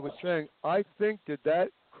 Oh, I was saying, I think that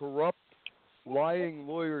corrupt, lying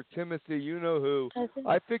lawyer, Timothy, you know who,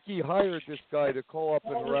 I think he hired this guy to call up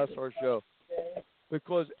and harass our show.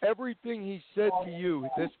 Because everything he said to you,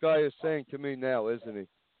 this guy is saying to me now, isn't he?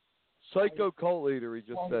 Psycho cult leader, he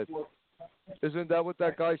just said. Isn't that what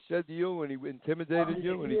that guy said to you when he intimidated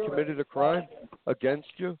you and he committed a crime against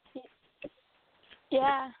you?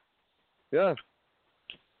 Yeah. Yeah.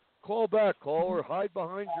 Call back, caller. Hide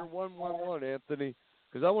behind your 111, Anthony,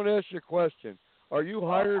 because I want to ask you a question. Are you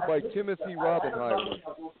hired by Timothy Robbenheimer?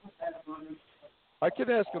 I can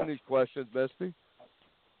ask him these questions, Misty.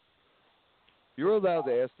 You're allowed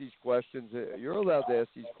to ask these questions.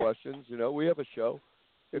 You know, we have a show.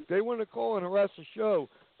 If they want to call and harass a show,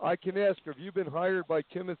 I can ask, have you been hired by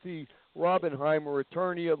Timothy Robbenheimer,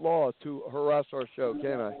 attorney at law, to harass our show,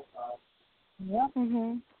 can I? Yeah.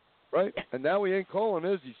 Mm-hmm. Right? And now he ain't calling,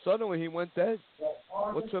 is he? Suddenly he went dead.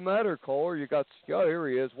 What's the matter, caller? You got... Oh, here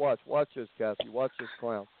he is. Watch this, Kathy. Watch this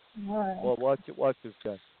clown. All right. Well, watch this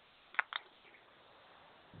guy.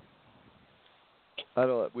 I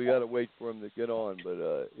don't... We got to wait for him to get on,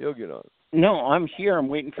 but he'll get on. No, I'm here. I'm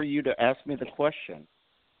waiting for you to ask me the question.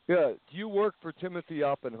 Yeah. Do you work for Timothy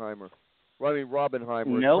Oppenheimer? Robbenheimer,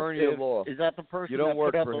 Nope. attorney at law. Is that the person you don't that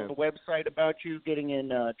work put up for on him. the website about you getting in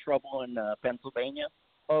trouble in Pennsylvania?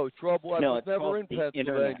 Oh, trouble. I No, was it's never called in the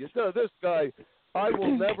Pennsylvania. Internet. No, this guy, I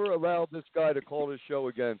will never allow this guy to call this show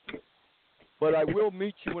again. But I will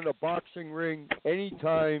meet you in a boxing ring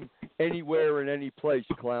anytime, anywhere, in any place,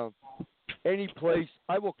 clown. Any place.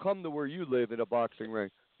 I will come to where you live in a boxing ring,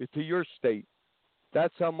 to your state.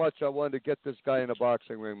 That's how much I wanted to get this guy in a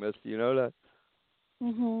boxing ring, Misty. You know that?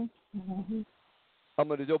 Mhm. Mhm.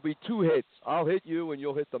 There'll be 2 hits. I'll hit you and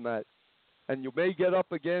you'll hit the mat. And you may get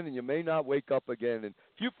up again, and you may not wake up again. And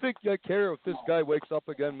if you think I care if this guy wakes up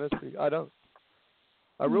again, Misty, I don't.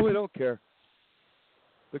 I really don't care.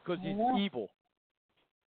 Because he's evil.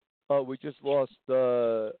 Oh, we just lost,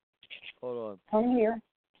 hold on. I'm here.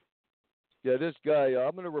 Yeah, this guy,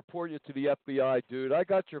 I'm going to report you to the FBI, dude. I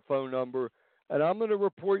got your phone number, and I'm going to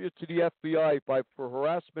report you to the FBI for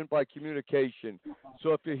harassment by communication.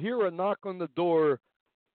 So if you hear a knock on the door,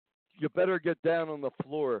 you better get down on the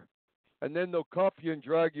floor. And then they'll cuff you and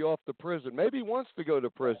drag you off to prison. Maybe he wants to go to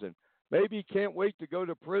prison. Maybe he can't wait to go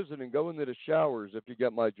to prison and go into the showers, if you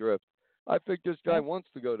get my drift. I think this guy wants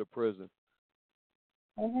to go to prison.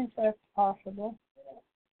 I think that's possible.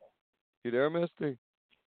 You there, Misty?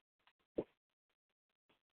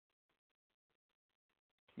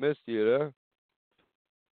 Misty, you there?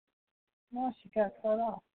 No, she got cut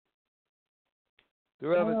off.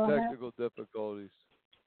 They're having technical difficulties.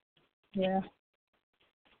 Yeah.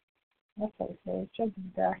 That's okay. She'll be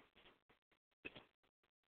back.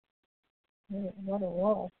 What a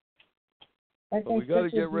wall. But we got to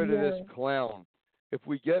get rid of this clown. If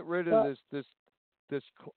we get rid of this,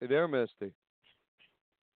 there, Misty.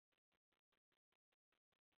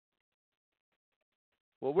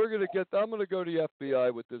 Well, I'm going to go to the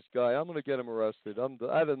FBI with this guy. I'm going to get him arrested.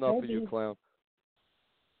 I had enough of you, clown.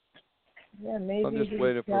 Yeah, maybe. I'm just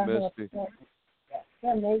waiting for Misty.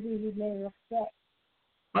 Yeah, maybe he made her upset.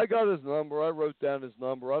 I got his number. I wrote down his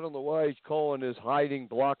number. I don't know why he's calling his hiding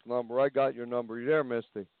block number. I got your number. You there,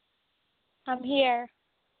 Misty? I'm here.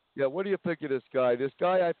 Yeah, what do you think of this guy? This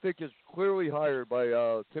guy, I think, is clearly hired by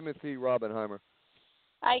Timothy Robbenheimer.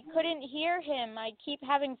 I couldn't hear him. I keep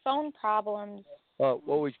having phone problems.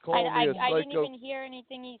 Well, he's calling me a psycho. I didn't even hear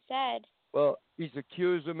anything he said. Well, he's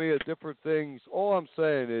accusing me of different things. All I'm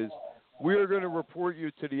saying is we're going to report you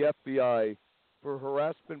to the FBI for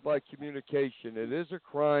harassment by communication. It is a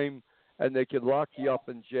crime, and they can lock you up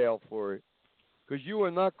in jail for it. Because you are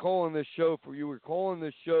not calling this show you were calling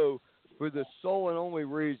this show for the sole and only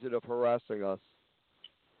reason of harassing us.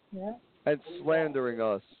 Yeah. And slandering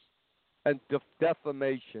us. And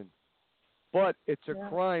defamation. But it's a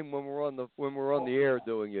crime when we're on the air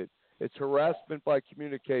doing it. It's harassment by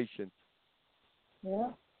communication. Yeah.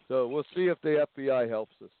 So we'll see if the FBI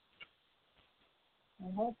helps us.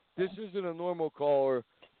 Uh-huh. This isn't a normal caller.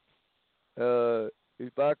 He's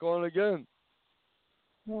back on again.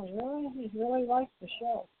 No, really? He really likes the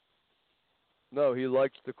show. No, he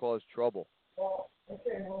likes to cause trouble.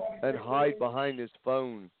 And hide behind his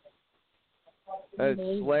phone. And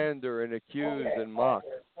slander and accuse and mock.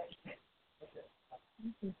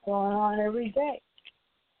 This is going on every day.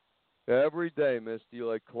 Every day, Misty,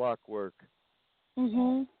 like clockwork.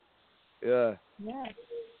 Mhm. Yeah. Yeah.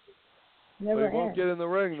 Never he won't get in the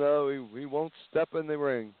ring, though. He won't step in the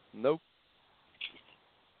ring. Nope.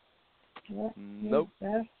 Nope.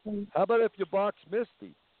 How about if you box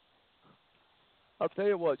Misty? I'll tell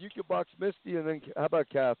you what. You could box Misty, and then how about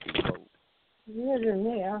Kathy? You're than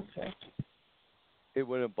me, I'll say. He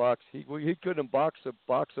wouldn't box. He couldn't box a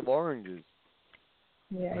box of oranges.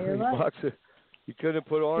 Yeah, you're right. He couldn't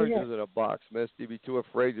put oranges in a box, Misty. He'd be too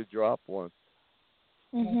afraid to drop one.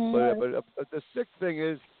 Mhm. But the sick thing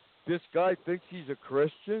is, this guy thinks he's a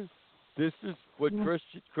Christian. This is what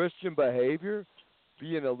Christian behavior,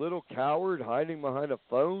 being a little coward, hiding behind a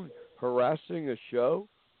phone, harassing a show.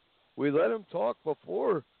 We let him talk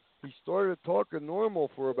before. He started talking normal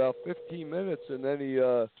for about 15 minutes, and then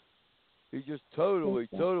he just totally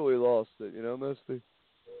lost it. You know, Misty?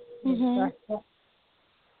 Mhm.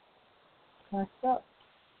 Messed up.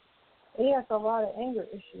 He has a lot of anger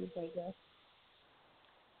issues, I guess.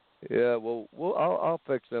 Yeah, well, I'll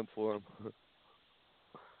fix them for him.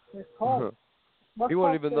 He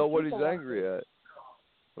won't even know what he's angry at.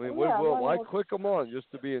 I mean, why click him on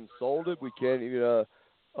just to be insulted? We can't even.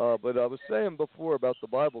 But I was saying before about the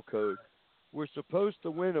Bible code. We're supposed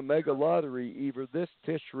to win a mega lottery either this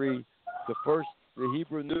Tishri, the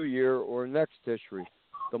Hebrew New Year, or next Tishri,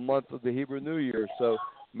 the month of the Hebrew New Year. So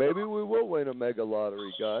maybe we will win a mega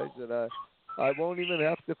lottery, guys, and I won't even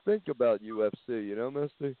have to think about UFC. You know,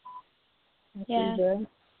 Misty? Yeah.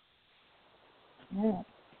 Yeah.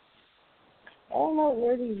 I don't know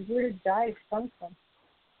where these weird guys come from.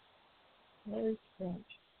 Very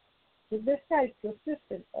strange. But this guy's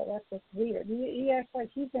persistent, though. That's what's weird. He acts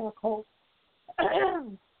like he's in a cult.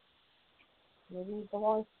 Maybe he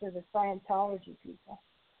belongs to the Scientology people.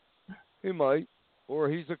 He might. Or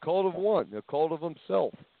he's a cult of one, a cult of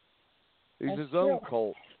himself. He's his own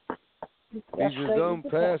cult. He's his own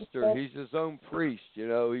pastor. He's his own priest. You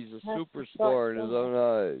know, he's a superstar in his own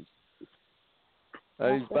eyes.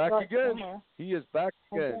 And he's back again. He is back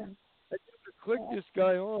again. clicked this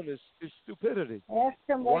guy on is stupidity. Ask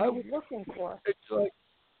him what Why he's looking for. It's like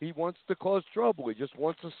he wants to cause trouble. He just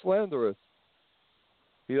wants to slander us.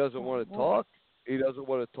 He doesn't want to talk. He doesn't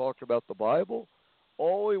want to talk about the Bible.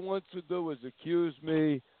 All he wants to do is accuse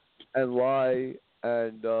me and lie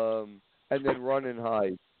and then run and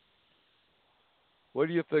hide. What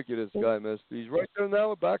do you think of this guy, Misty? He's right there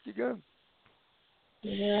now and back again.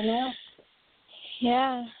 You there now?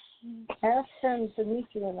 Yeah. Ask him to meet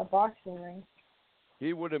you in a boxing ring.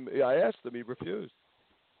 He wouldn't. I asked him. He refused.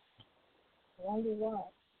 I wonder why.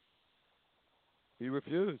 He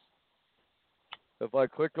refused. If I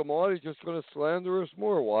click him on, he's just going to slander us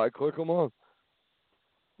more. Why click him on?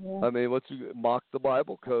 Yeah. I mean, what's he mock the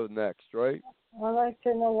Bible code next, right? I'd like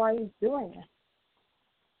to know why he's doing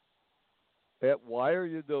it. Why are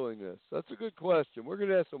you doing this? That's a good question. We're going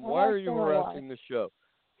to ask him, why are you harassing the show?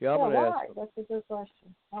 Yeah, I'm going to ask him. That's a good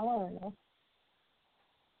question. I want to know.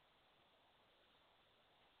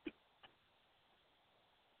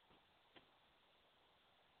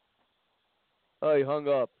 Oh, he hung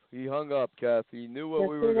up. He hung up, Kathy. He knew what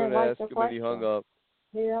we were going to ask him, and he hung up.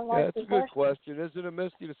 That's a good question, isn't it,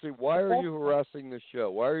 Misty, to say, why are you harassing the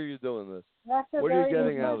show? Why are you doing this? What are you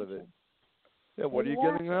getting out of it? Yeah, what are you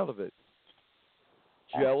getting out of it?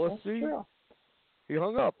 Jealousy? He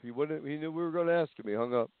hung up. He knew we were going to ask him. He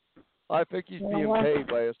hung up. I think he's being paid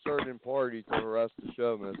by a certain party to harass the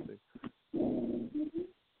show, Misty.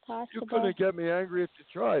 Possible. You couldn't get me angry if you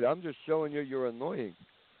tried. I'm just showing you you're annoying.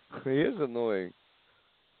 He is annoying.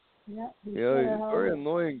 Yeah, he's a very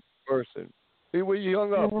annoying person. He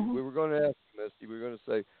hung up. We were going to ask him, Misty. We were going to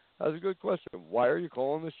say, that's a good question. Why are you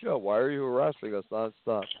calling the show? Why are you harassing us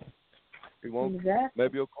nonstop? He won't. Exactly.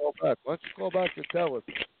 Maybe he'll call back. Why don't you call back to tell us?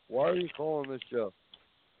 Why are you calling this show?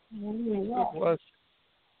 Good question.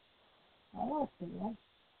 I want to know.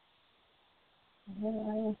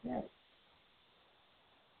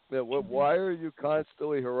 Yeah, why are you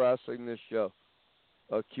constantly harassing this show?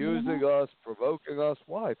 Accusing us, provoking us.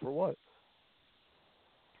 Why? For what?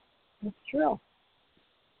 It's true.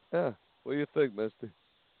 Yeah. What do you think, Misty?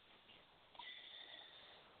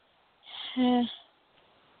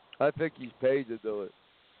 I think he's paid to do it.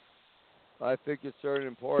 I think a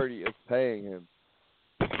certain party is paying him.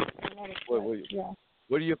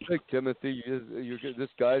 What do you think, Timothy? This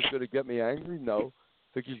guy's going to get me angry? No.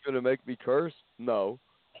 Think he's going to make me curse? No.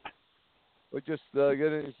 But just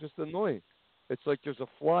it's just annoying. It's like there's a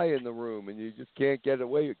fly in the room and you just can't get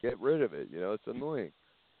rid of it. You know, it's annoying.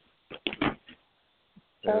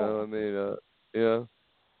 You know, I mean,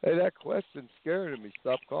 Hey, that question scared me.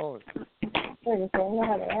 Stop calling. I don't know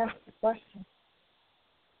how to ask the question.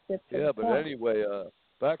 Yeah, but anyway,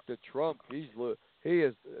 back to Trump. He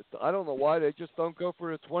is. I don't know why they just don't go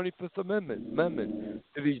for the 25th Amendment.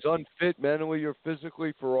 If he's unfit mentally or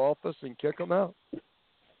physically for office, and kick him out.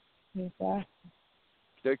 Exactly.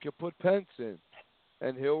 They could put Pence in,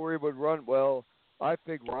 and Hillary would run. Well, I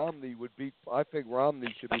think Romney should be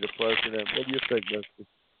the president. What do you think, Misty?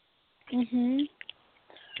 Mhm.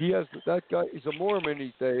 He has that guy. He's a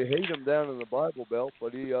Mormon. They hate him down in the Bible Belt,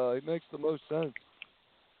 but he makes the most sense.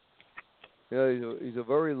 Yeah, he's a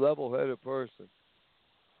very level-headed person.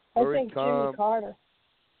 Very I think calm.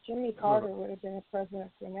 Jimmy Carter would have been a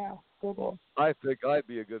president for now. Good one. I think I'd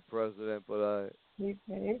be a good president, but You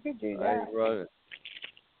could do that. I ain't running.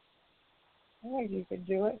 I think you could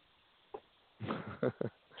do it.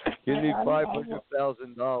 You need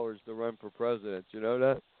 $500,000 to run for president. You know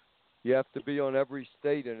that? You have to be on every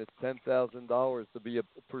state, and it's $10,000 to be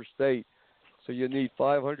per state. So you need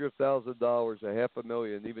 $500,000,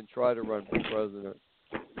 $500,000, even try to run for president.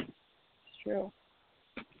 It's true.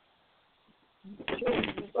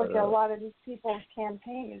 Look at a lot of these people's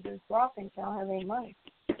campaigns. They're dropping, don't have any money.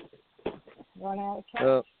 Run out of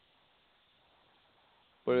cash.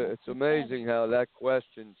 But it's amazing how that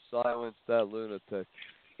question silenced that lunatic,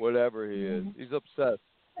 whatever he is. He's upset.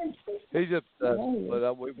 He's upset.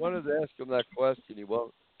 But we wanted to ask him that question. He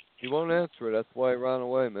won't answer it. That's why he ran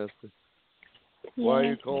away, mister. Yeah. Why are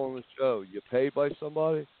you calling the show? You paid by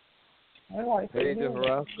somebody? Paid to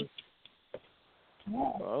harass us?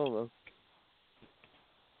 Yeah. I don't know.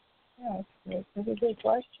 Yeah, it's a good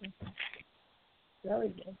question. Very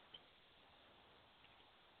good.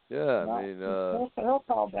 Yeah, I mean, he'll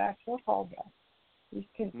call back. Well,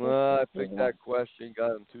 I think that question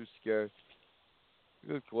got him too scared.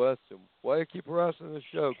 Good question. Why do you keep harassing the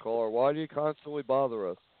show, caller? Why do you constantly bother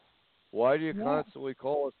us? Why do you constantly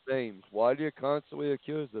call us names? Why do you constantly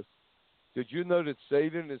accuse us? Did you know that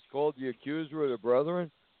Satan is called the accuser of the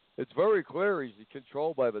brethren? It's very clear he's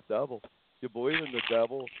controlled by the devil. You believe in the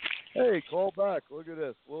devil? Hey, call back. Look at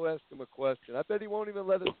this. We'll ask him a question. I bet he won't even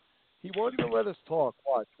let us. He won't even let us talk.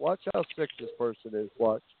 Watch how sick this person is.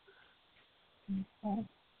 Watch. Okay.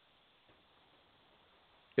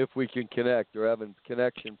 If we can connect, they're having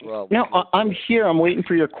connection problems. No, I'm here. I'm waiting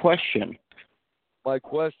for your question. My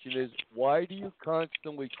question is, why do you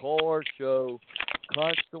constantly call our show,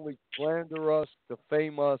 constantly slander us,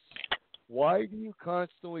 defame us? Why do you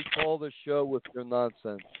constantly call the show with your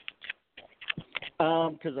nonsense?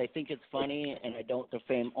 Because I think it's funny, and I don't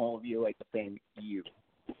defame all of you. I defame you.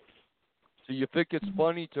 So you think it's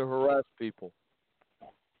funny to harass people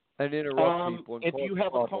and interrupt people? And if you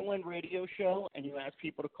have a call-in radio show and you ask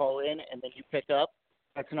people to call in and then you pick up,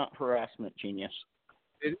 that's not harassment, genius.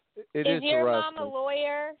 It is your harassment. mom a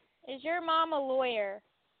lawyer? Is your mom a lawyer?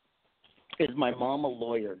 Is my mom a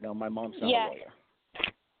lawyer? No, my mom's not a lawyer.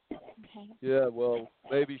 Okay. Yeah, well,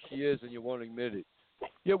 maybe she is and you won't admit it.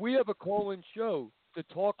 Yeah, we have a call-in show to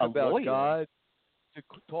talk about lawyer? God, to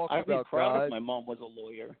talk I'd about be proud God. if my mom was a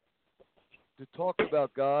lawyer. To talk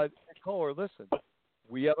about God. Caller, listen,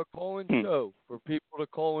 we have a call-in show for people to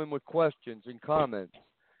call in with questions and comments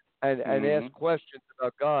and ask questions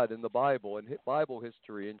about God and the Bible and Bible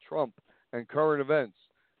history and Trump and current events,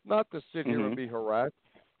 not to sit here and be harassed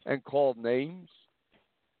and called names.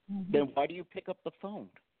 Then why do you pick up the phone?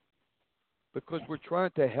 Because we're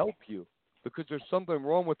trying to help you. Because there's something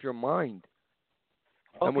wrong with your mind.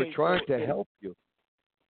 And we're trying to help you.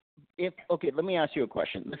 Let me ask you a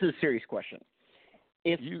question. This is a serious question.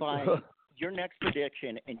 If by your next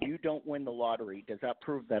prediction and you don't win the lottery, does that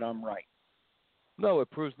prove that I'm right? No, it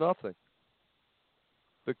proves nothing.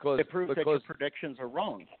 Because it proves that your predictions are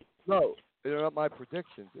wrong. No, they're not my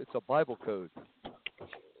predictions. It's a Bible code.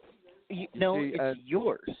 It's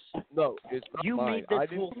yours. No, it's not you mine. made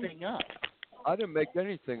this whole thing up. I didn't make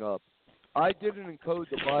anything up. I didn't encode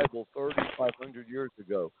the Bible 3,500 years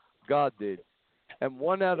ago. God did. And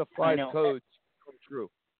 1 out of 5 codes come true.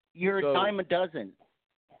 You're a dime a dozen.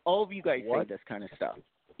 All of you guys say this kind of stuff.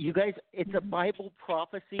 You guys, it's a Bible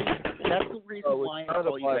prophecy. That's the reason why I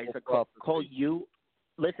call you guys call you.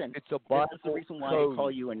 Listen, it's a Bible this is the reason why code. I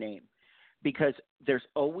call you a name. Because there's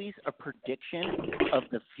always a prediction of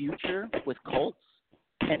the future with cults,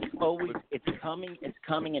 and it's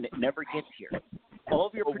coming, and it never gets here. All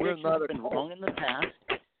of your predictions have been wrong in the past.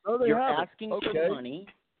 No, you're asking for money.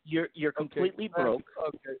 You're completely broke.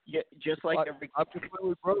 Okay. Just like I'm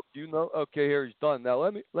completely broke. You know. Okay, here he's done. Now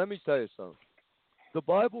let me tell you something. The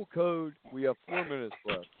Bible code. We have 4 minutes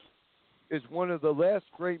left. Is one of the last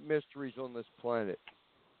great mysteries on this planet.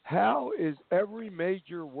 How is every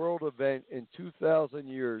major world event in 2,000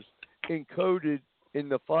 years encoded in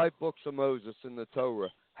the 5 books of Moses in the Torah?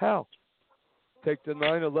 How? Take the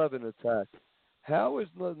 9/11 attack. How is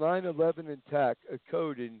the 9/11 attack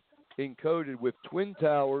encoded with Twin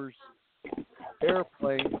Towers,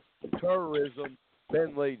 airplanes, terrorism,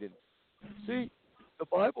 Bin Laden? See, the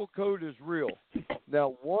Bible code is real.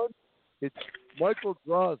 Now, it's Michael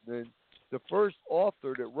Drosnin, the first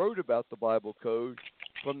author that wrote about the Bible code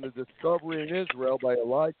from the discovery in Israel by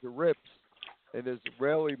Elijah Rips, an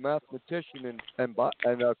Israeli mathematician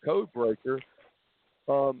and a code breaker.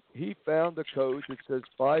 He found a code that says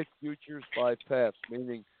 5 futures, 5 paths,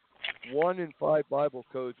 meaning 1 in 5 Bible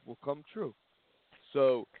codes will come true.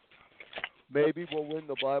 So maybe we'll win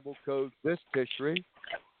the Bible code this Tishri,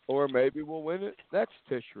 or maybe we'll win it next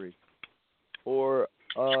Tishri, or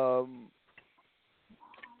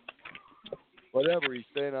whatever. He's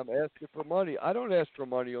saying I'm asking for money. I don't ask for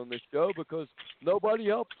money on this show because nobody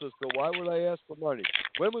helps us, so why would I ask for money?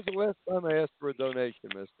 When was the last time I asked for a donation,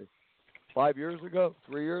 Misty? 5 years ago?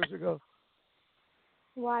 3 years ago?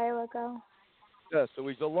 A while ago. Yeah, so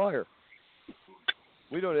he's a liar.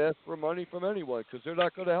 We don't ask for money from anyone because they're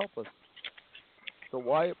not going to help us. So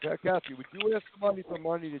why, Kathy, would you ask somebody for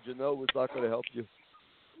money that you know was not going to help you?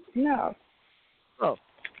 No. No.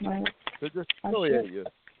 No. They just humiliate you.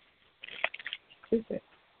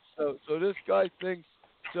 So this guy thinks,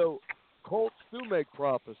 so cults do make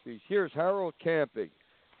prophecies. Here's Harold Camping.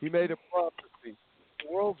 He made a prophecy.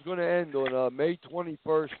 The world's going to end on May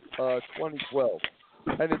 21st, 2012.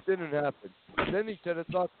 And it didn't happen. Then he said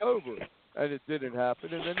it's October. And it didn't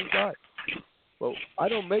happen. And then he died. Well, I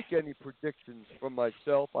don't make any predictions from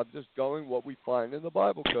myself. I'm just going what we find in the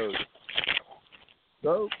Bible code.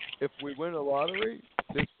 So if we win a lottery,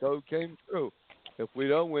 this code came true. If we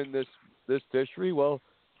don't win this Tishri, well,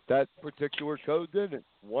 that particular code didn't.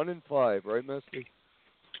 1 in 5, right, Misty?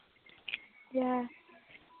 Yeah.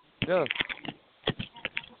 Yeah.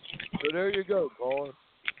 So there you go, caller.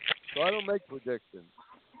 So I don't make predictions.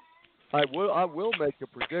 I will make a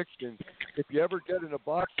prediction. If you ever get in a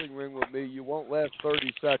boxing ring with me, you won't last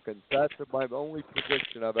 30 seconds. That's my only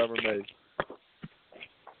prediction I've ever made.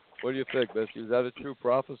 What do you think, Misty? Is that a true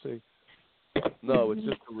prophecy? No, it's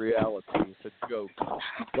just a reality. It's a joke.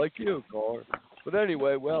 Like you, caller. But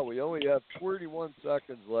anyway, well, we only have 41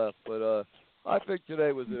 seconds left. But I think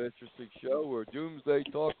today was an interesting show. We're Doomsday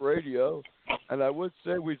Talk Radio. And I would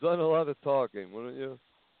say we've done a lot of talking, wouldn't you?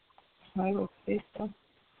 I would say so.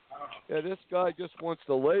 Yeah, this guy just wants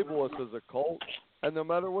to label us as a cult. And no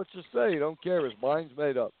matter what you say, he don't care. His mind's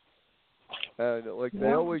made up. And like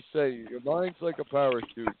they always say, your mind's like a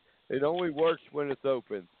parachute. It only works when it's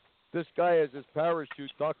open. This guy has his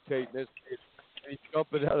parachute duct tape and he's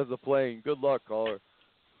jumping out of the plane. Good luck, caller.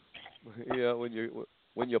 Yeah, when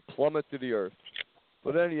you plummet to the earth.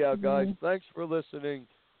 But anyhow, guys, thanks for listening.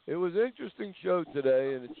 It was an interesting show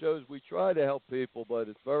today, and it shows we try to help people, but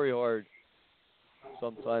it's very hard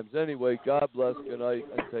sometimes. Anyway, God bless. Good night,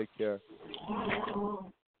 and take care.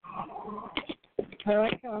 Here I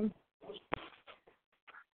come.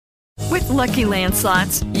 With Lucky Land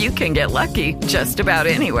Slots, you can get lucky just about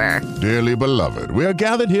anywhere. Dearly beloved, we are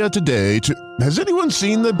gathered here today to... Has anyone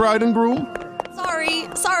seen the bride and groom?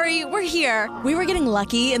 Sorry, we're here. We were getting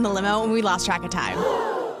lucky in the limo and we lost track of time.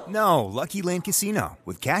 No, Lucky Land Casino,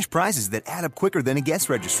 with cash prizes that add up quicker than a guest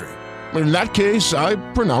registry. In that case, I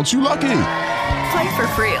pronounce you lucky. Play for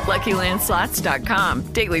free at LuckyLandSlots.com.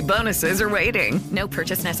 Daily bonuses are waiting. No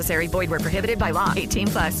purchase necessary. Void where prohibited by law.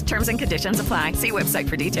 18+. Terms and conditions apply. See website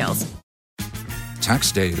for details.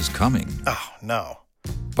 Tax day is coming. Oh, no.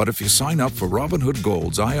 But if you sign up for Robinhood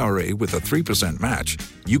Gold's IRA with a 3% match,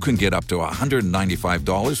 you can get up to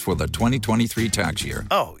 $195 for the 2023 tax year.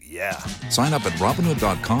 Oh, yeah. Sign up at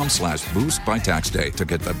Robinhood.com/boost by tax day to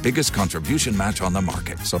get the biggest contribution match on the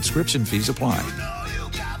market. Subscription fees apply.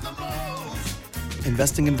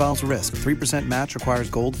 Investing involves risk. 3% match requires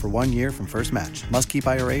gold for 1 year from first match. Must keep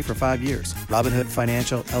IRA for 5 years. Robinhood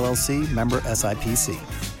Financial, LLC, member SIPC.